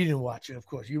 All right, you didn't watch it, of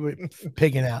course. You were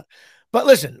pigging out. But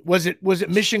listen, was it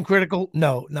mission critical?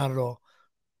 No, not at all.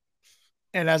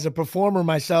 And as a performer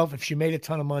myself, if she made a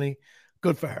ton of money,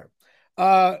 good for her.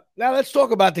 Now let's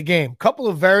talk about the game. Couple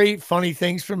of very funny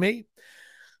things for me.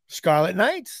 Scarlet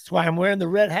Knights. That's why I'm wearing the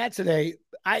red hat today.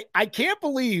 I can't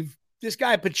believe this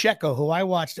guy Pacheco, who I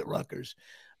watched at Rutgers.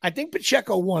 I think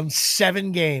Pacheco won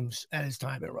 7 games at his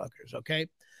time at Rutgers, okay?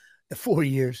 The 4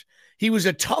 years. He was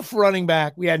a tough running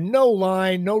back. We had no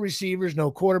line, no receivers, no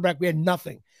quarterback. We had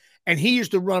nothing. And he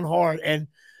used to run hard. And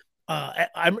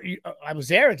I was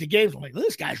there at the games. I'm like,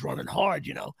 this guy's running hard,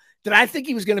 Did I think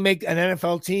he was going to make an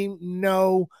NFL team?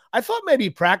 No. I thought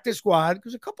maybe practice squad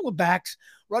because a couple of backs.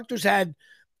 Rutgers had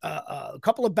a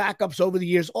couple of backups over the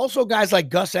years. Also guys like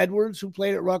Gus Edwards, who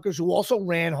played at Rutgers, who also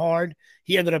ran hard.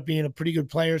 He ended up being a pretty good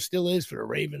player, still is for the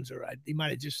Ravens, or he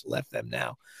might have just left them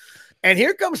now. And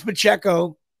here comes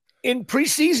Pacheco. In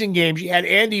preseason games, you had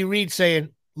Andy Reid saying,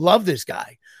 love this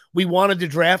guy. We wanted to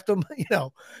draft him,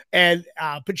 And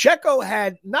Pacheco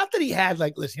had, not that he had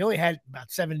he only had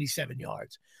about 77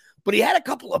 yards, but he had a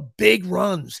couple of big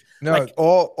runs. No,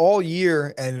 all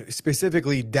year and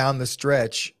specifically down the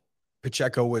stretch,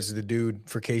 Pacheco was the dude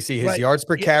for KC. His yards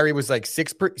per carry was like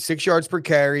 6 yards per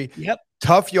carry. Yep.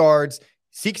 Tough yards,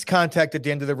 seeks contact at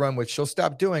the end of the run, which she'll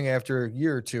stop doing after a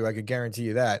year or two. I could guarantee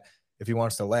you that if he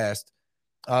wants to last.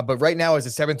 But right now, as a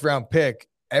 7th round pick,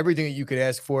 everything that you could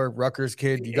ask for, Rutgers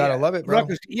kid, you got to love it, bro.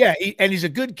 Rutgers, and he's a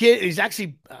good kid. He's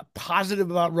actually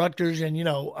positive about Rutgers. And,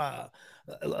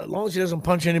 as long as he doesn't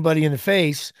punch anybody in the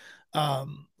face,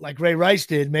 like Ray Rice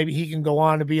did, maybe he can go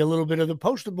on to be a little bit of the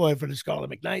poster boy for the Scarlet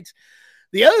McKnights.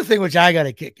 The other thing, which I got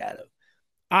a kick out of,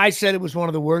 I said it was one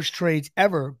of the worst trades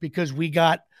ever because we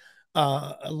got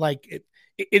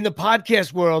in the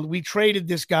podcast world, we traded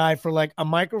this guy for like a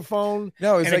microphone.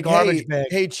 No, it's and like, a garbage bag.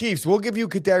 Hey, Chiefs, we'll give you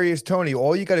Kadarius Toney.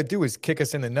 All you got to do is kick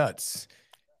us in the nuts.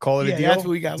 Call it a deal. That's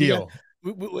what we got. Deal.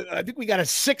 I think we got a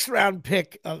 6th round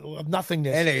pick of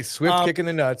nothingness and a swift kick in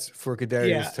the nuts for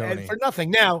Kadarius Toney. And for nothing.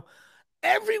 Now,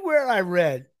 everywhere I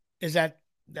read is that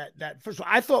first of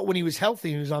all, I thought when he was healthy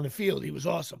and he was on the field, he was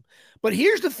awesome. But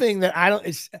here's the thing that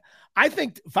I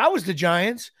think if I was the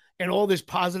Giants and all this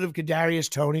positive Kadarius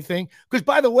Toney thing, because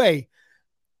by the way,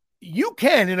 you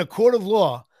can in a court of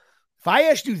law, if I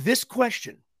asked you this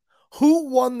question, who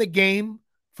won the game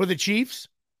for the Chiefs?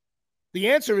 The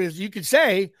answer is you could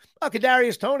say, oh,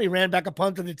 Kadarius Toney ran back a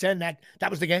punt to the 10. That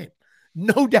was the game.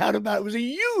 No doubt about it. It was a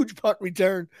huge punt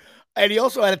return. And he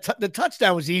also had the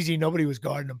touchdown was easy. Nobody was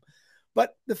guarding him.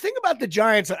 But the thing about the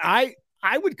Giants that I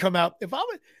would come out, if I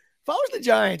was the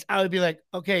Giants, I would be like,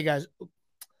 okay, guys,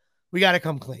 we got to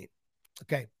come clean.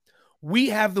 Okay. We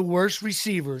have the worst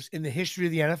receivers in the history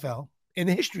of the NFL.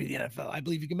 I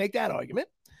believe you can make that argument.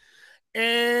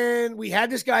 And we had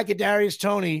this guy, Kadarius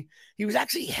Toney. He was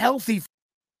actually healthy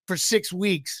for 6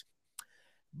 weeks,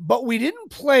 but we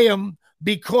didn't play him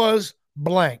because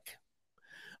blank.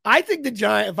 I think the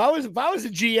Giants, if I was a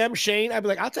GM, Shane, I'd be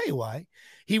like, I'll tell you why.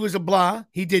 He was a blah.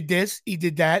 He did this. He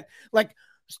did that. Like,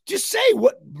 just say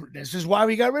this is why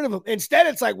we got rid of him. Instead,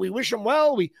 it's like, we wish him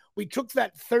well. We took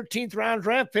that 13th round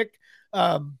draft pick.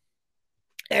 And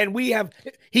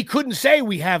he couldn't say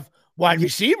we have wide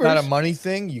receivers. Not a money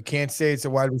thing. You can't say it's a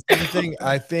wide receiver thing.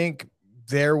 I think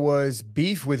there was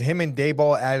beef with him and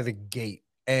Dayball out of the gate.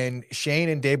 And Shane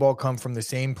and Dayball come from the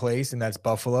same place, and that's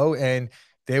Buffalo. And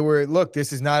they were, look,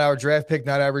 this is not our draft pick,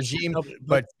 not our regime,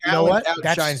 but you know what?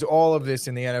 Outshines all of this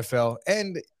in the NFL.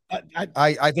 And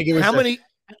I think it was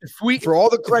for all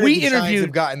the credit the Giants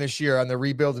have gotten this year on the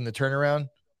rebuild and the turnaround,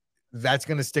 that's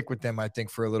going to stick with them, I think,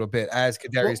 for a little bit as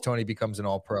Kadarius Toney becomes an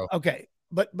all-pro. Okay,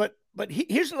 but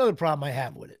here's another problem I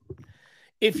have with it.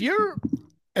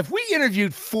 If we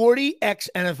interviewed 40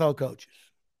 ex-NFL coaches,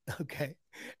 okay,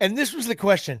 and this was the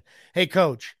question, hey,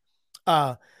 coach,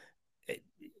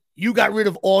 you got rid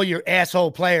of all your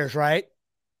asshole players, right?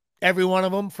 Every one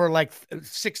of them for like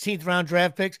 16th round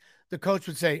draft picks. The coach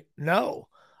would say, no,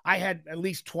 I had at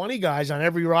least 20 guys on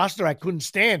every roster I couldn't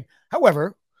stand.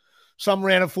 However, some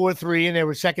ran a 4-3 and they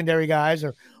were secondary guys,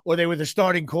 or they were the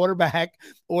starting quarterback,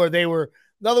 or they were,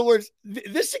 in other words,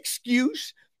 this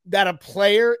excuse that a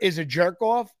player is a jerk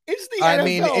off is the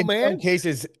NFL, man. In some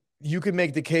cases, you could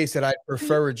make the case that I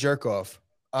prefer a jerk off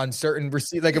on certain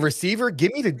like a receiver.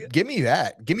 Give me that. Give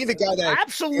me the guy that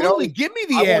absolutely give me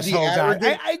the asshole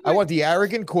guy. I want the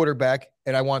arrogant quarterback,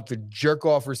 and I want the jerk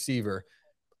off receiver,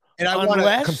 and I want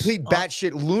a complete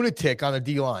batshit lunatic on the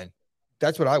D line.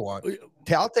 That's what I want.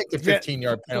 I'll take the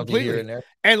 15-yard penalty here and there.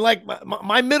 And like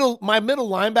my middle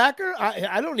linebacker,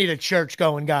 I don't need a church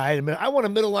going guy. I want a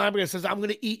middle linebacker that says, I'm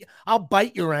going to I'll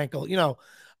bite your ankle,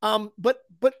 but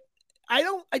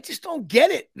I just don't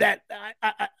get it that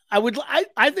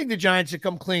I think the Giants should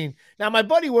come clean. Now my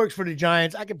buddy works for the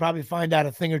Giants. I could probably find out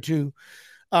a thing or two,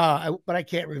 but I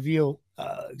can't reveal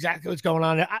exactly what's going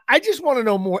on there. I just want to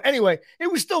know more. Anyway,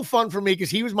 it was still fun for me because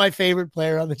he was my favorite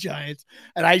player on the Giants.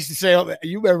 And I used to say,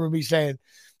 you remember me saying,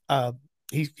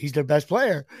 he's their best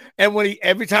player. And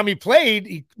every time he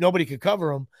played, nobody could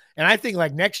cover him. And I think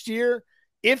like next year,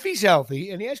 if he's healthy,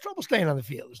 and he has trouble staying on the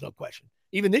field, there's no question.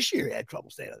 Even this year, he had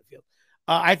trouble staying on the field.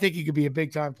 I think he could be a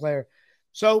big time player.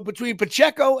 So between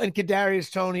Pacheco and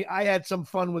Kadarius Toney, I had some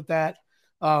fun with that.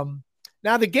 Now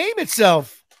the game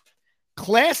itself,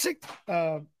 classic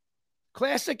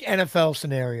NFL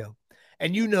scenario.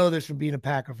 And you know this from being a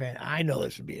Packer fan. I know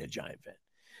this from being a Giant fan.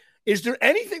 Is there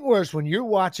anything worse when you're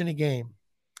watching a game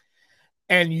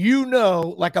and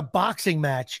like a boxing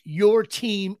match, your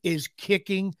team is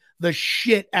kicking the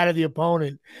shit out of the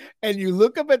opponent and you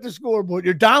look up at the scoreboard,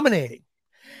 you're dominating.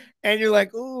 And you're like,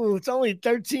 oh, it's only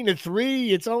 13-3.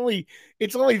 It's only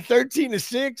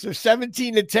 13-6 or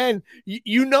 17-10.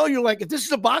 You're like, if this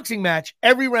is a boxing match,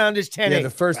 every round is 10. Yeah,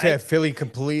 the first half, Philly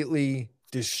completely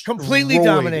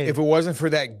dominated. If it wasn't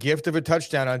for that gift of a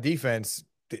touchdown on defense,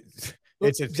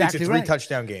 it's a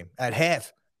 3-touchdown game at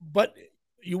half. But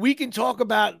we can talk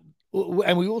about,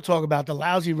 and we will talk about the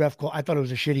lousy ref call. I thought it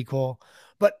was a shitty call.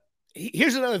 But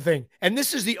here's another thing, and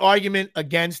this is the argument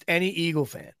against any Eagle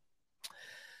fan.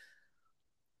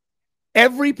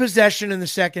 Every possession in the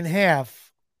second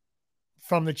half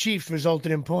from the Chiefs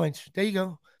resulted in points. There you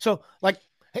go. So, like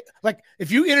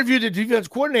if you interviewed the defense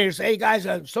coordinator, say, hey, guys,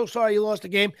 I'm so sorry you lost the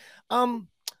game.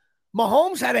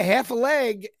 Mahomes had a half a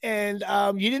leg, and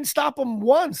you didn't stop him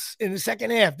once in the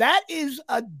second half. That is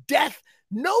a death.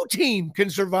 No team can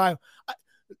survive.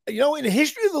 In the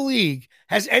history of the league,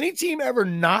 has any team ever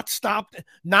not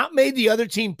made the other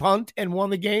team punt and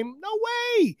won the game? No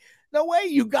way. No way.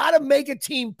 You got to make a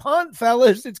team punt,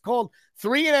 fellas. It's called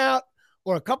 3 and out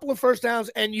or a couple of first downs,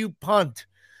 and you punt.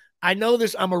 I know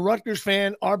this. I'm a Rutgers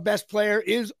fan. Our best player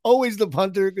is always the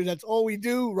punter because that's all we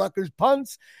do. Rutgers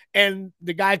punts, and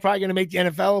the guy's probably going to make the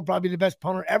NFL, probably the best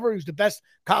punter ever. He's the best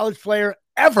college player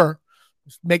ever.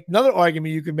 Make another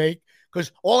argument you can make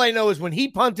because all I know is when he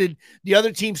punted, the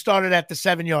other team started at the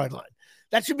 7-yard line.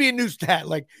 That should be a new stat.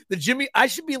 Like I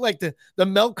should be like the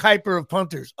Mel Kiper of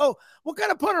punters. Oh, what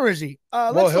kind of punter is he?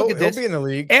 Let's look at this. He'll be in the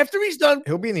league. After he's done.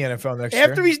 He'll be in the NFL next year.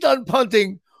 After he's done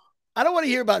punting, I don't want to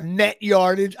hear about net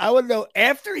yardage. I want to know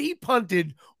after he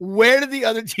punted, where did the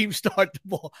other team start the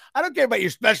ball? I don't care about your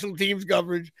special teams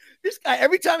coverage. This guy,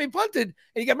 every time he punted,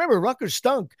 and you got to remember, Rutgers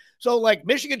stunk. So, like,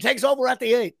 Michigan takes over at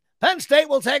the 8. Penn State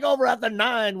will take over at the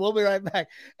 9. We'll be right back.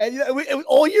 And it was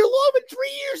all year long in 3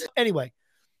 years. Anyway,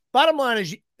 bottom line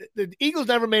is the Eagles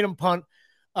never made him punt.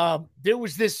 There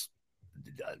was this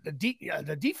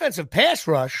the defensive pass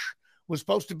rush was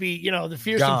supposed to be, the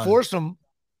fearsome foursome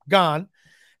gone.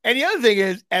 And the other thing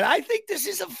is, and I think this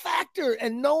is a factor,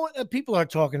 and no people are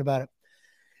talking about it.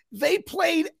 They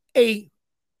played a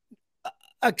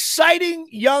exciting,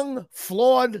 young,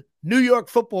 flawed New York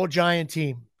Football Giant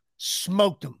team.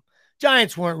 Smoked them.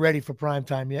 Giants weren't ready for prime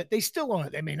time yet. They still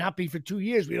aren't. They may not be for 2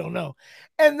 years. We don't know.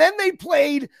 And then they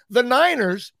played the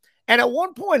Niners. And at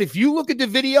one point, if you look at the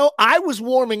video, I was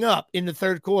warming up in the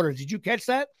third quarter. Did you catch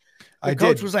that? The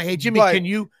coach was like, "Hey, Jimmy, can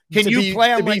you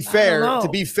play?" To be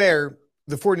fair,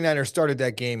 the 49ers started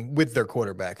that game with their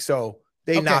quarterback. So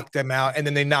they knocked them out, and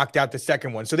then they knocked out the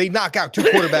second one. So they knock out 2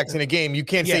 quarturs in a game. You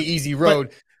can't say easy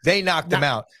road. They knocked them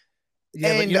out.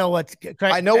 Yeah, and you know what?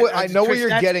 I know where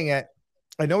you're getting at.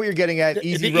 I know what you're getting at.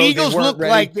 Easy the road. Eagles look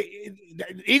like the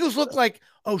Eagles look like,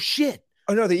 oh shit.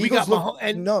 Oh no, the Eagles look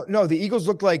the Eagles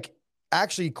look like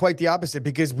actually quite the opposite,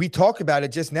 because we talked about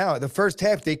it just now. The first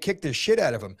half, they kicked the shit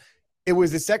out of them. It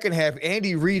was the second half.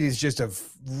 Andy Reid is just a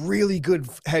really good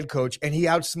head coach, and he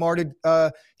outsmarted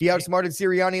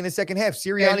Sirianni in the second half.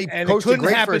 Sirianni and coached a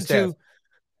great first half.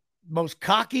 Most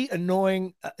cocky,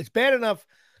 annoying. It's bad enough.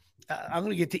 I'm going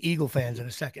to get to Eagle fans in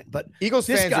a second, but Eagles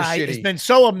this fans guy are shitty. has been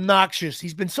so obnoxious.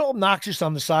 He's been so obnoxious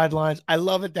on the sidelines. I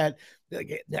love it that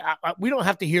we don't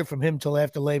have to hear from him till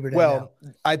after Labor Day. Well,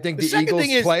 now. I think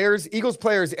the Eagles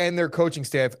players and their coaching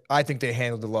staff, I think they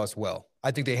handled the loss well.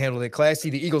 I think they handled it classy.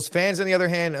 The Eagles fans, on the other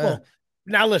hand,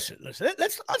 now listen.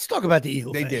 Let's talk about the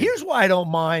Eagle fans. Here's why I don't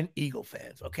mind Eagle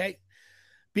fans, okay?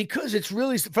 Because it's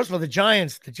really, first of all, the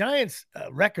Giants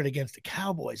record against the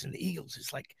Cowboys and the Eagles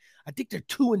is like, I think they're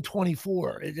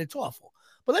 2-24. It's awful.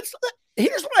 But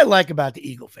here's what I like about the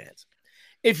Eagle fans.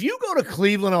 If you go to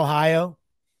Cleveland, Ohio,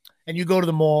 and you go to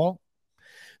the mall,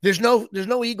 there's no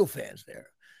Eagle fans there.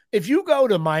 If you go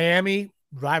to Miami,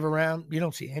 drive around, you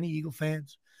don't see any Eagle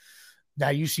fans. Now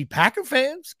you see Packer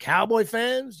fans, Cowboy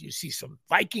fans, you see some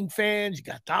Viking fans, you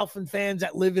got Dolphin fans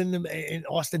that live in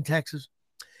Austin, Texas.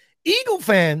 Eagle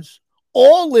fans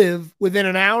all live within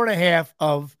an hour and a half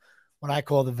of what I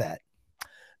call the vet.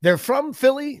 They're from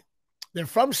Philly. They're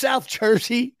from South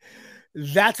Jersey.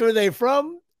 That's where they're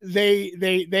from.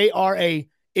 It's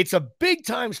a big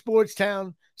time sports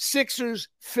town. Sixers,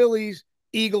 Phillies,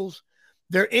 Eagles.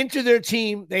 They're into their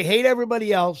team. They hate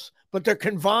everybody else, but they're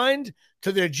confined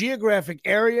to their geographic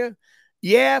area.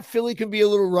 Yeah, Philly can be a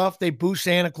little rough. They boo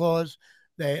Santa Claus.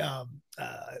 They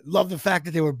love the fact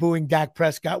that they were booing Dak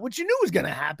Prescott, which you knew was going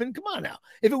to happen. Come on now.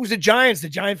 If it was the Giants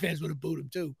fans would have booed him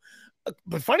too.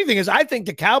 But funny thing is, I think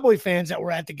the Cowboy fans that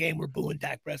were at the game were booing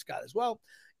Dak Prescott as well,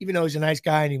 even though he's a nice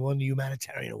guy and he won the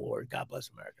humanitarian award. God bless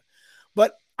America.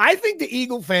 But I think the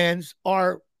Eagle fans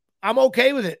I'm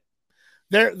okay with it.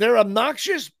 They're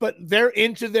obnoxious, but they're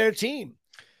into their team.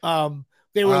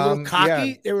 They were a little cocky.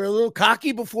 Yeah. They were a little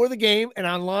cocky before the game and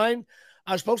online.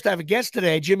 I was supposed to have a guest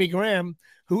today, Jimmy Graham,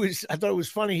 I thought it was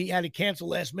funny. He had to cancel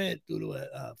last minute due to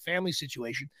a family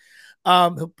situation.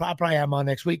 He'll probably have him on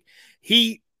next week.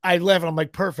 I left and I'm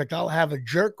like, perfect. I'll have a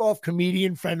jerk off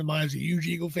comedian friend of mine who's a huge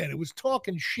Eagle fan. It was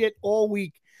talking shit all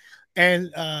week.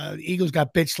 And the Eagles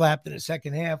got bitch slapped in the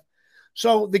second half.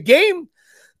 So the game,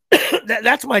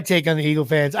 that's my take on the Eagle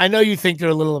fans. I know you think they're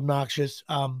a little obnoxious.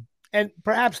 And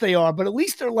perhaps they are, but at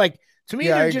least they're like, to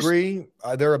me, I agree.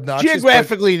 They're obnoxious.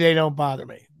 Geographically, they don't bother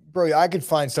me. Bro, I could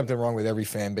find something wrong with every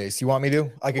fan base. You want me to?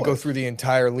 I could go through the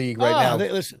entire league right now.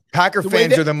 Listen, Packer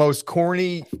fans are the most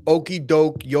corny, okey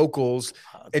doke yokels.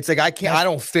 It's like I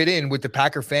don't fit in with the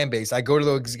Packer fan base. I go to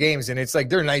those games and it's like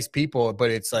they're nice people,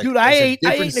 but it's like, dude, I ate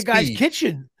in the guy's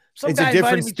kitchen. Some guy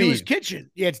invited me to his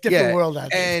kitchen. Yeah, it's a different world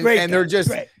out there. And, great, they're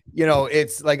just,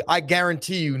 it's like I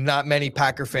guarantee you, not many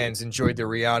Packer fans enjoyed the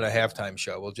Rihanna halftime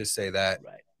show. We'll just say that.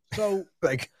 Right. So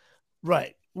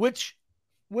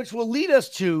which will lead us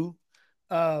to,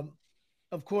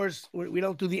 of course, we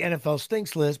don't do the NFL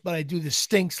stinks list, but I do the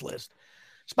stinks list.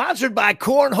 Sponsored by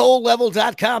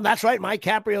cornholelevel.com. That's right, Mike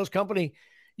Caprio's company.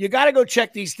 You got to go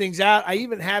check these things out. I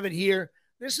even have it here.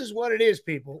 This is what it is,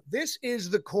 people. This is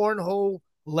the cornhole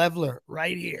leveler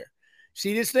right here.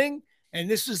 See this thing? And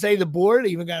this is the board.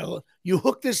 You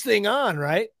hook this thing on,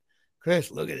 right?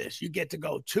 Chris, look at this. You get to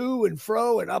go to and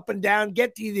fro and up and down,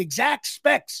 get the exact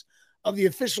specs of the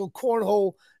official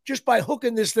cornhole just by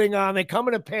hooking this thing on. They come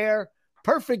in a pair.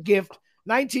 Perfect gift.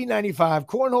 $19.95.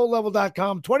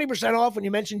 Cornholelevel.com. 20% off when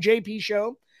you mention JP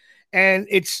Show. And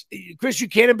it's, Chris, you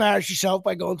can't embarrass yourself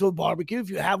by going to a barbecue. If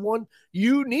you have one,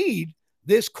 you need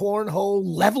this cornhole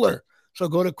leveler. So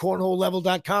go to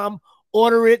cornholelevel.com,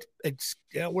 order it. It's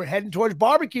we're heading towards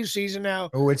barbecue season now.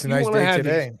 Oh, it's a nice day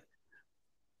today. These.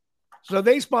 So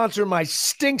they sponsor my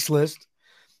stinks list.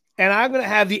 And I'm going to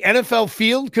have the NFL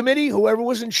field committee, whoever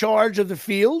was in charge of the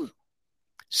field,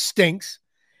 stinks.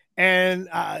 And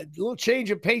a little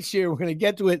change of pace here. We're going to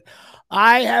get to it.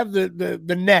 I have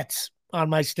the Nets on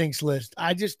my stinks list.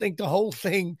 I just think the whole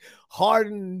thing,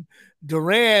 Harden,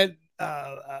 Durant,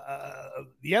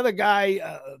 the other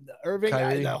guy, Irving,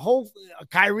 the whole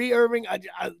Kyrie Irving,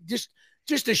 just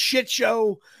a shit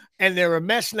show. And they're a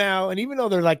mess now. And even though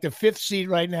they're like the 5th seed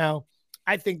right now,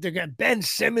 I think they're going Ben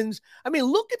Simmons. I mean,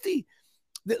 look at the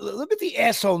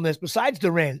assholeness. Besides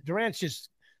Durant, Durant's just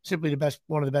simply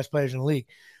one of the best players in the league.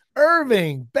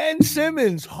 Irving, Ben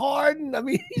Simmons, Harden. I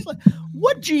mean, he's like,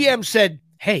 what GM said?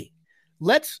 Hey,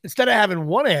 let's, instead of having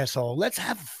one asshole, let's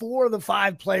have 4 of the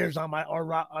 5 players on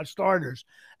our starters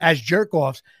as jerk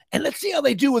offs, and let's see how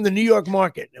they do in the New York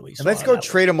market. And let's go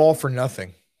trade them all for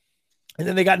nothing. And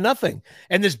then they got nothing.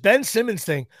 And this Ben Simmons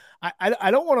thing,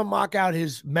 I don't want to mock out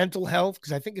his mental health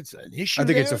because I think it's an issue. I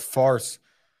think it's a farce.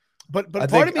 But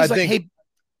part of me is like, hey,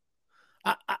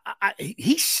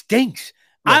 he stinks.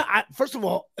 Yeah. First of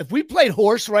all, if we played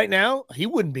horse right now, he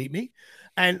wouldn't beat me.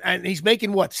 And he's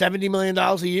making what, $70 million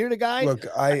a year, the guy? Look,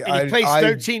 he plays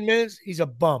 13 minutes. He's a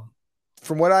bum.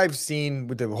 From what I've seen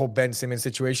with the whole Ben Simmons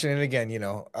situation, and again,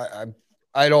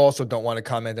 I also don't want to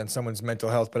comment on someone's mental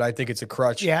health, but I think it's a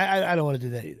crutch. Yeah, I don't want to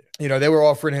do that either. They were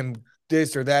offering him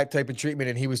this or that type of treatment,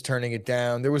 and he was turning it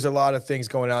down. There was a lot of things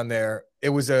going on there. It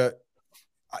was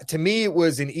to me, it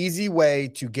was an easy way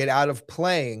to get out of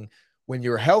playing when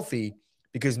you're healthy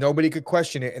because nobody could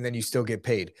question it, and then you still get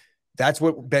paid. That's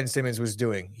what Ben Simmons was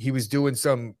doing. He was doing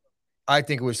I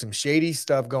think it was some shady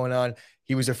stuff going on.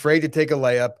 He was afraid to take a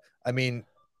layup. I mean,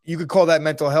 you could call that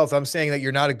mental health. I'm saying that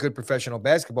you're not a good professional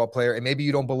basketball player and maybe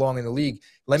you don't belong in the league.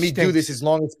 Let me do this as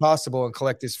long as possible and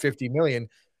collect this $50 million.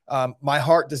 My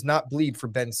heart does not bleed for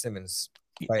Ben Simmons.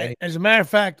 As a matter of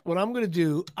fact, what I'm going to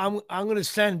do, I'm going to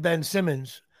send Ben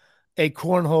Simmons a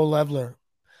cornhole leveler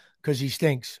because he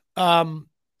stinks.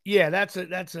 Yeah, that's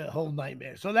a whole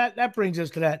nightmare. So that brings us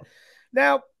to that.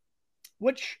 Now,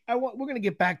 we're going to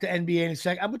get back to NBA in a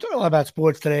second. I'm talking a lot about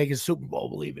sports today because Super Bowl,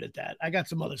 we'll leave it at that. I got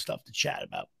some other stuff to chat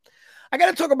about. I got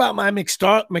to talk about my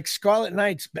McScarlet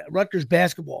Knights, Rutgers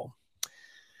basketball.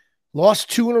 Lost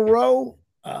 2 in a row.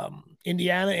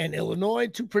 Indiana and Illinois,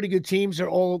 2 pretty good teams.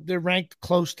 They're ranked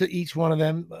close to each one of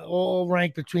them, all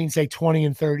ranked between, say, 20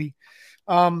 and 30.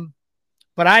 But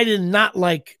I did not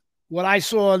like what I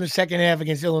saw in the second half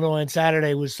against Illinois on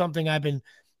Saturday. Was something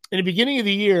in the beginning of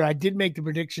the year, I did make the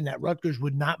prediction that Rutgers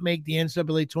would not make the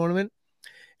NCAA tournament.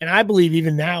 And I believe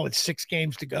even now, it's 6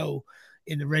 games to go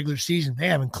in the regular season, they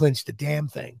haven't clinched a damn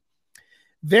thing.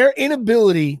 Their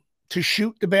inability to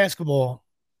shoot the basketball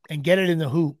and get it in the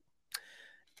hoop,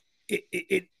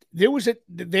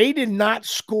 they did not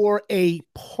score a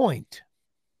point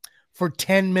for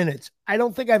 10 minutes. I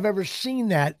don't think I've ever seen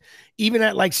that, even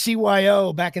at like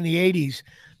CYO back in the 80s.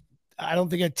 I don't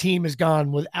think a team has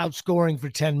gone without scoring for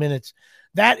 10 minutes.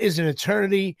 That is an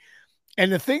eternity.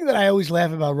 And the thing that I always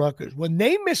laugh about Rutgers, when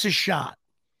they miss a shot,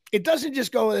 it doesn't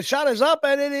just go, the shot is up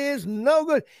and it is no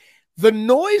good. The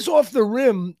noise off the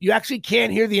rim, you actually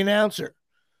can't hear the announcer.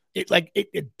 It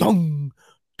dung,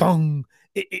 dung.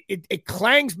 It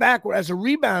clangs back, where as a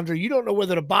rebounder, you don't know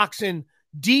whether to box in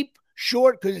deep,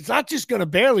 short, because it's not just going to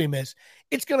barely miss.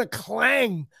 It's going to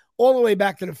clang all the way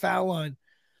back to the foul line.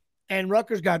 And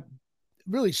Rutgers got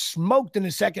really smoked in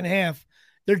the second half.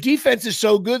 Their defense is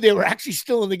so good. They were actually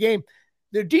still in the game.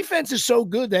 Their defense is so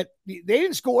good that they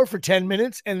didn't score for 10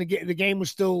 minutes and the game was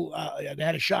still, they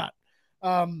had a shot.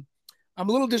 I'm a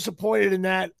little disappointed in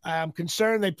that. I'm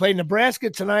concerned. They play Nebraska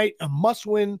tonight, a must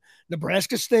win.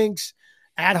 Nebraska stinks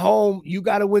at home. You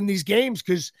got to win these games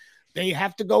because they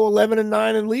have to go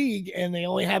 11-9 in league and they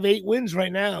only have 8 wins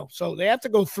right now. So they have to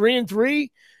go 3-3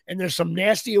 and there's some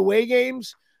nasty away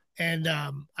games. And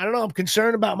I don't know. I'm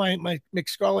concerned about my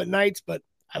McScarlet Knights, but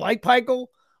I like Peichel.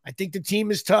 I think the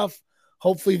team is tough.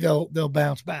 Hopefully they'll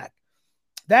bounce back.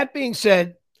 That being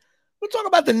said, we'll talk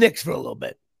about the Knicks for a little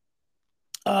bit.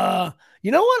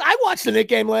 You know what? I watched the Knicks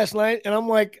game last night, and I'm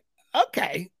like,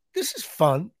 okay, this is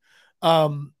fun.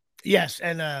 Yes,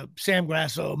 and Sam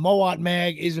Grasso, Mowat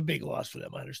Mag is a big loss for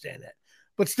them. I understand that.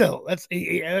 But still,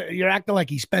 you're acting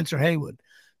like he's Spencer Haywood.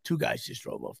 Two guys just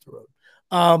drove off the road.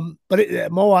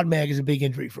 But Mowat Mag is a big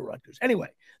injury for Rutgers. Anyway,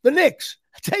 the Knicks.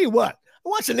 I tell you what, I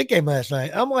watched the Knicks game last night.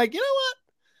 I'm like, you know what?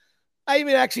 I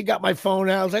even actually got my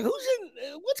phone out. I was like,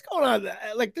 what's going on?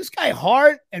 Like this guy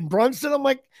Hart and Brunson. I'm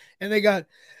like, and they got,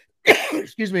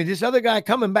 excuse me, this other guy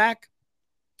coming back,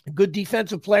 a good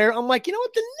defensive player. I'm like, you know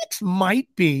what? The Knicks might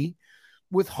be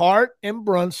with Hart and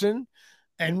Brunson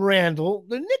and Randall.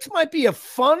 The Knicks might be a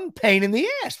fun pain in the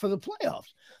ass for the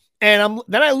playoffs. And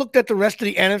then I looked at the rest of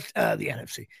the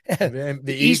NFC,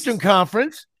 the Eastern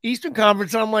Conference,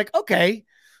 and I'm like, okay,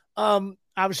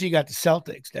 obviously you got the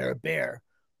Celtics, they're a bear,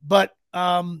 but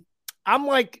I'm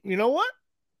like, you know what?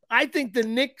 I think the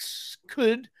Knicks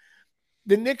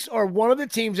are one of the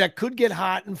teams that could get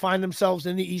hot and find themselves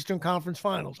in the Eastern Conference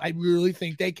Finals. I really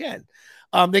think they can.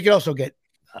 They could also get,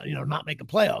 not make the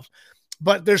playoffs.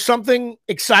 But there's something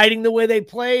exciting the way they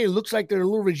play. It looks like they're a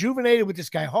little rejuvenated with this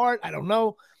guy Hart. I don't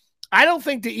know. I don't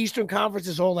think the Eastern Conference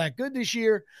is all that good this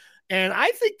year. And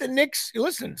I think the Knicks,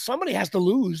 listen, somebody has to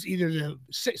lose, either the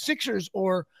Sixers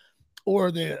or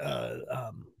the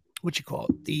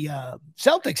the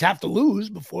Celtics have to lose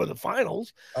before the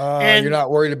finals. And you're not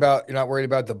worried about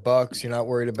the Bucks. You're not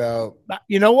worried about,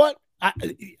 you know what?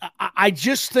 I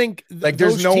just think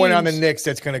there's no one on the Knicks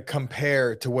that's going to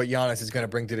compare to what Giannis is going to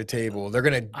bring to the table. They're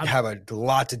going to have a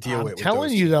lot to deal with. I'm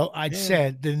telling you though,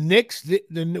 said the Knicks,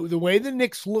 the way the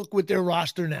Knicks look with their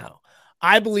roster now,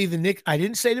 I believe the Knicks. I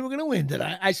didn't say they were going to win, did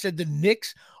I? I said the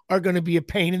Knicks are going to be a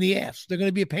pain in the ass. They're going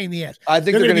to be a pain in the ass. I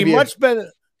think they're going to be much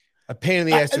better. A pain in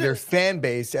the ass to their fan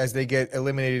base as they get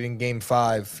eliminated in Game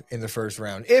 5 in the first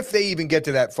round, if they even get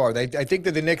to that far. I think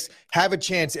that the Knicks have a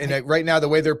chance, and right now, the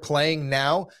way they're playing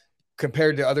now,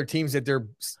 compared to other teams that they're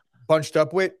bunched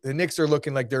up with, the Knicks are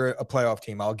looking like they're a playoff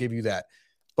team. I'll give you that.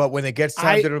 But when it gets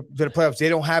time to the playoffs, they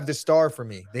don't have the star for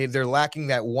me. They're lacking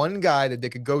that one guy that they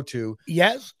could go to.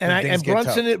 Yes, and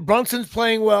Brunson's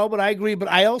playing well, but I agree.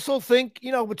 But I also think,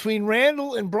 between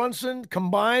Randall and Brunson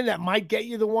combined, that might get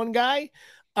you the one guy.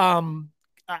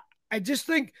 I just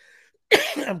think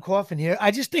I'm coughing here.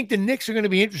 I just think the Knicks are going to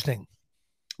be interesting.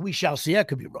 We shall see. I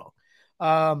could be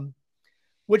wrong.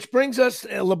 Which brings us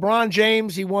LeBron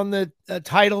James. He won the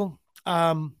title.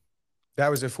 That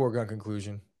was a foregone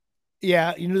conclusion.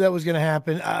 Yeah, you knew that was going to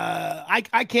happen.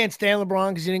 I can't stand LeBron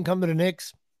because he didn't come to the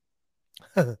Knicks.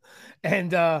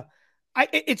 And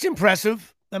it's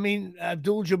impressive. I mean,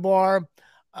 Abdul-Jabbar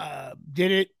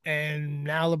did it, and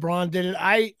now LeBron did it.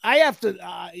 I have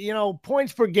to,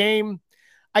 points per game.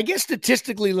 I guess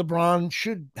statistically, LeBron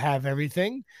should have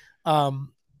everything. And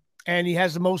he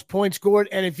has the most points scored.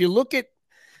 And if you look at,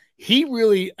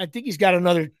 I think he's got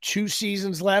another 2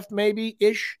 seasons left, maybe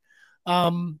ish.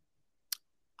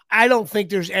 I don't think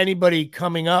there's anybody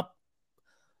coming up.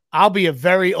 I'll be a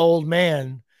very old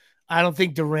man. I don't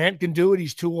think Durant can do it.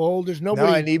 He's too old. There's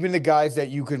nobody. No, and even the guys that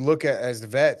you could look at as the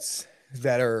vets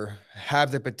that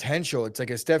have the potential. It's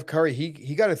like a Steph Curry.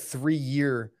 He got a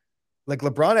 3-year, like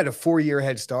LeBron had a 4-year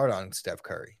head start on Steph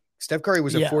Curry. Steph Curry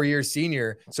was a 4-year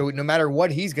senior. So no matter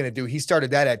what he's going to do, he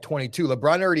started that at 22.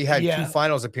 LeBron already had 2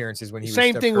 finals appearances when he was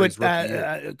same Steph thing Curry's with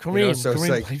Kareem. So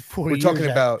Kareem it's like, we're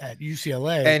talking about at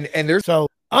UCLA. And there's so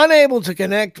unable to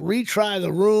connect, retry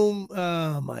the room.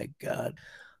 Oh my God.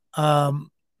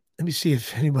 Let me see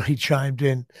if anybody chimed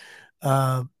in.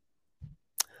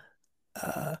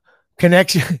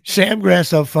 Connection, Sam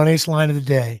Grasso, funniest line of the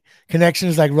day. Connection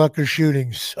is like Rutgers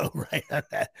shooting. So right on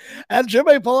that. And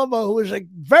Jimmy Palumbo, who is a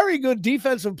very good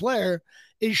defensive player,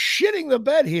 is shitting the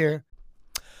bed here.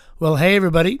 Well, hey,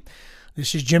 everybody.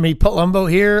 This is Jimmy Palumbo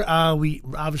here. We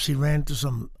obviously ran into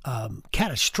some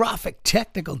catastrophic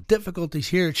technical difficulties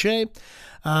here at Shea.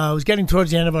 I was getting towards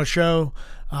the end of our show.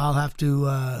 I'll have to,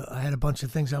 I had a bunch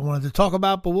of things I wanted to talk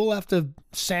about, but we'll have to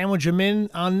sandwich them in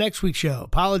on next week's show.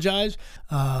 Apologize.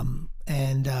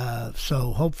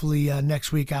 So hopefully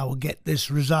next week I will get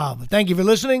this resolved. But thank you for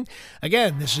listening.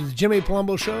 Again, this is the Jimmy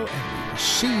Palumbo Show, and we will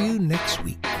see you next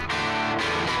week.